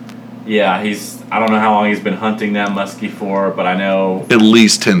 but yeah, I don't know how long he's been hunting that muskie for, but I know at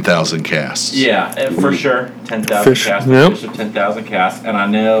least 10,000 casts. Yeah, for sure, 10,000 Fish, casts. yep. Fish of 10,000 casts, and I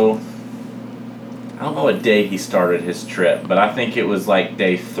don't know what day he started his trip, but I think it was like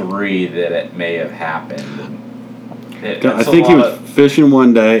day 3 that it may have happened. I think he was fishing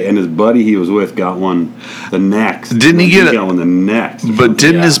one day, and his buddy he was with got one the next. Didn't he get got one the next? But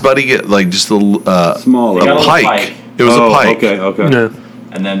didn't his buddy get like just a smaller pike? It was a pike. Okay. Yeah.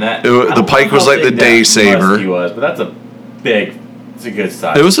 And then the pike was like the day saver. But that's it's a good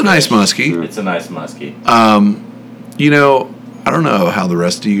size. It was a nice muskie. It's a nice muskie. You know, I don't know how the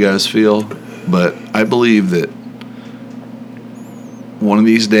rest of you guys feel, but I believe that one of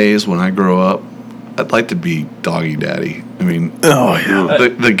these days when I grow up, I'd like to be Doggy Daddy. I mean,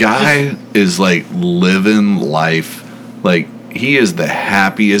 the guy is like living life. Like, he is the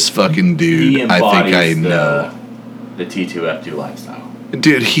happiest fucking dude I think I know. The T2F2 lifestyle.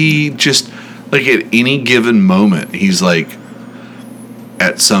 Dude, he just, like, at any given moment, he's like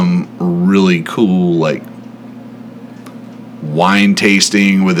at some really cool, like, wine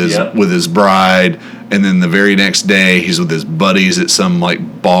tasting with his bride, and then the very next day he's with his buddies at some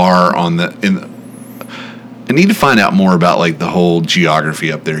like bar I need to find out more about like the whole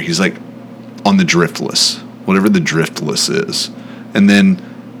geography up there. He's like on the Driftless, whatever the Driftless is, and then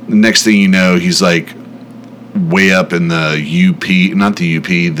the next thing you know, he's like way up in the UP, not the UP,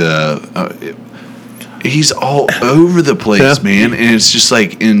 he's all over the place, man, and it's just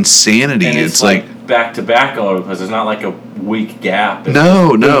like insanity. And it's like back to back all over the place. There's not like a week gap. It's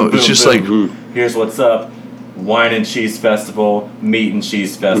no, boom, it's just boom. like here's what's up: wine and cheese festival, meat and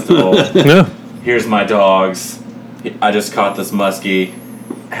cheese festival. Here's my dogs. I just caught this muskie.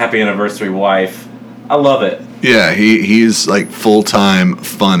 Happy anniversary, wife. I love it. Yeah, he's like full-time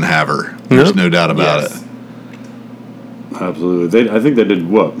fun haver. There's no doubt about it. Absolutely. I think they did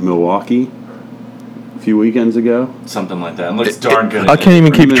Milwaukee a few weekends ago. Something like that. It looks darn good. I can't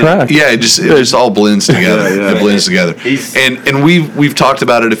even keep track. Yeah, it just all blends together. It blends together. And we've talked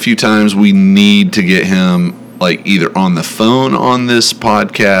about it a few times. We need to get him like either on the phone on this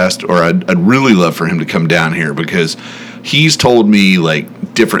podcast, or I'd really love for him to come down here, because he's told me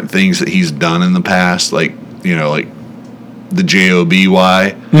like different things that he's done in the past, like, you know, like the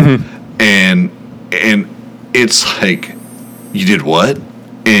JOBY, and it's like, you did what?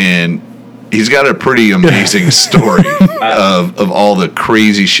 And he's got a pretty amazing story of all the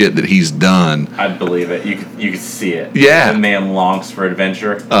crazy shit that he's done. I'd believe it. You could see it. Yeah, the man longs for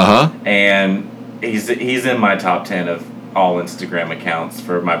adventure. And he's in my top 10 of all Instagram accounts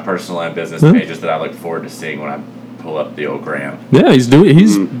for my personal and business pages that I look forward to seeing when I pull up the old gram. Yeah, he's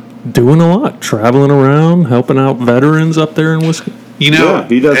doing a lot, traveling around, helping out veterans up there in Wisconsin. You know,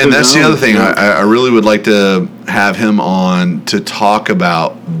 he does, and that's the other thing. I really would like to have him on to talk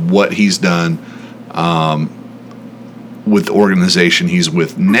about what he's done with the organization he's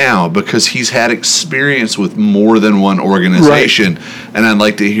with now, because he's had experience with more than one organization, and I'd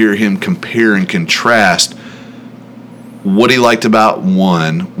like to hear him compare and contrast what he liked about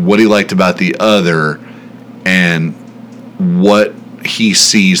one, what he liked about the other, and what he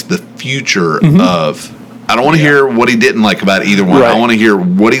sees the future of. I don't want to hear what he didn't like about either one. I want to hear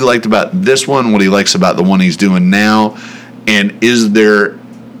what he liked about this one, what he likes about the one he's doing now, and is there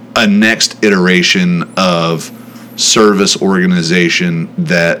a next iteration of service organization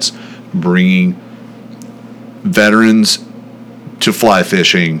that's bringing veterans to fly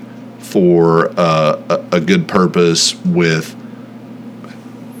fishing for a good purpose, with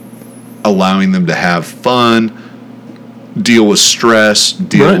allowing them to have fun, deal with stress,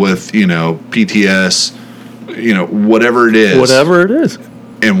 deal with, PTS, whatever it is. Whatever it is.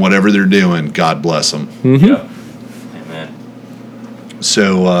 And whatever they're doing, God bless them. Mm-hmm. Yeah. Amen.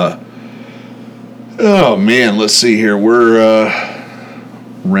 So, oh man, let's see here. We're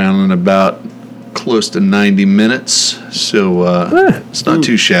rounding about close to 90 minutes, so it's not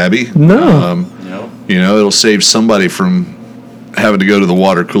too shabby. No. No. It'll save somebody from having to go to the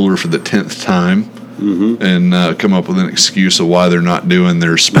water cooler for the 10th time and come up with an excuse of why they're not doing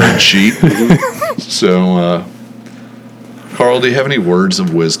their spreadsheet. So, Carl, do you have any words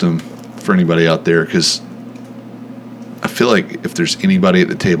of wisdom for anybody out there? Because I feel like if there's anybody at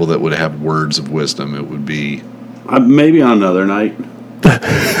the table that would have words of wisdom, it would be... Maybe on another night. I'm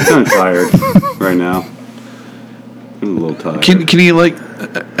kind of tired right now. I'm a little tired. Can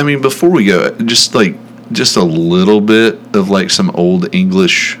you, before we go, just a little bit of, some old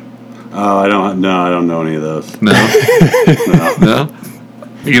English... Oh, I don't know any of those. No? No?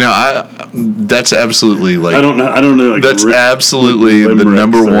 That's absolutely, I don't know. That's absolutely the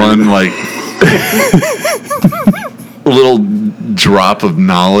number one, little drop of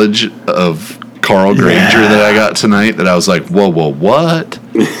knowledge of Carl Granger that I got tonight, that I was like, whoa, what?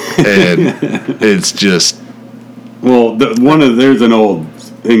 And it's just... Well, there's an old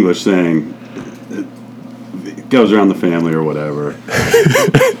English saying, it goes around the family or whatever.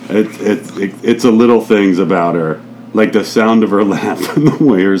 It's the little things about her, like the sound of her laugh and the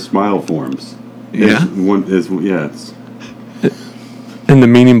way her smile forms. Yeah? It's And the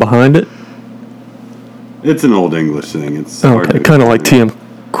meaning behind it? It's an old English thing. It's Okay, kind of like tea and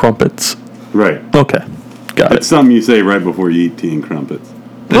crumpets. Right. Okay, got It's something you say right before you eat tea and crumpets.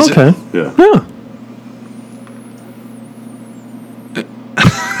 Is it? Okay. Yeah.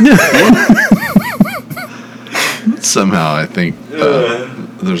 Somehow I think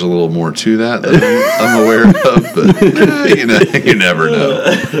there's a little more to that I'm aware of, but you never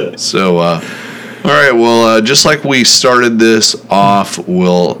know. So, all right, well, just like we started this off,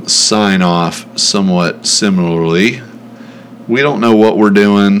 we'll sign off somewhat similarly. We don't know what we're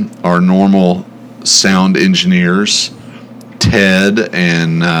doing. Our normal sound engineers, Ted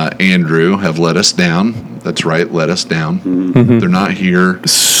and Andrew, have let us down. That's right, let us down. Mm-hmm. They're not here.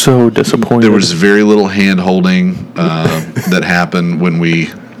 So disappointed. There was very little hand-holding that happened when we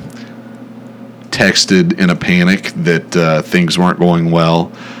texted in a panic that things weren't going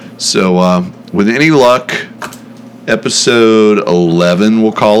well. So with any luck, episode 11,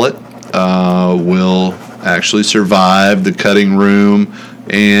 we'll call it, will actually survive the cutting room,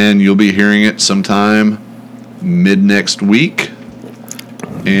 and you'll be hearing it sometime mid-next week.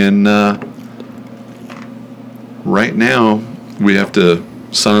 And right now, we have to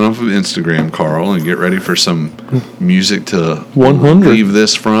sign off of Instagram, Carl, and get ready for some music to 100. leave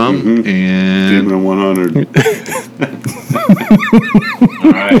this from. Give And me 100.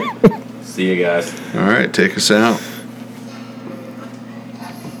 All right. See you guys. all right, take us out.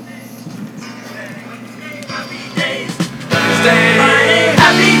 Thursday,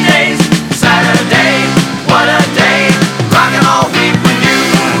 happy days. Saturday, what a day. Rockin' all week with you.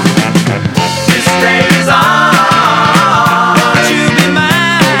 This day is on. Won't you be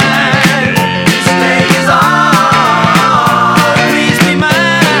mine? This day is on. Please be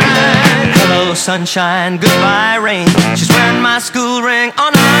mine. Hello, sunshine. Goodbye, rain. She's wearing my school ring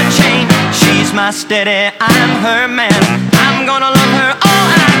on her chain. She's my steady. I'm her man. I'm gonna love her all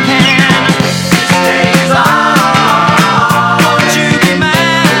I can. This day is on.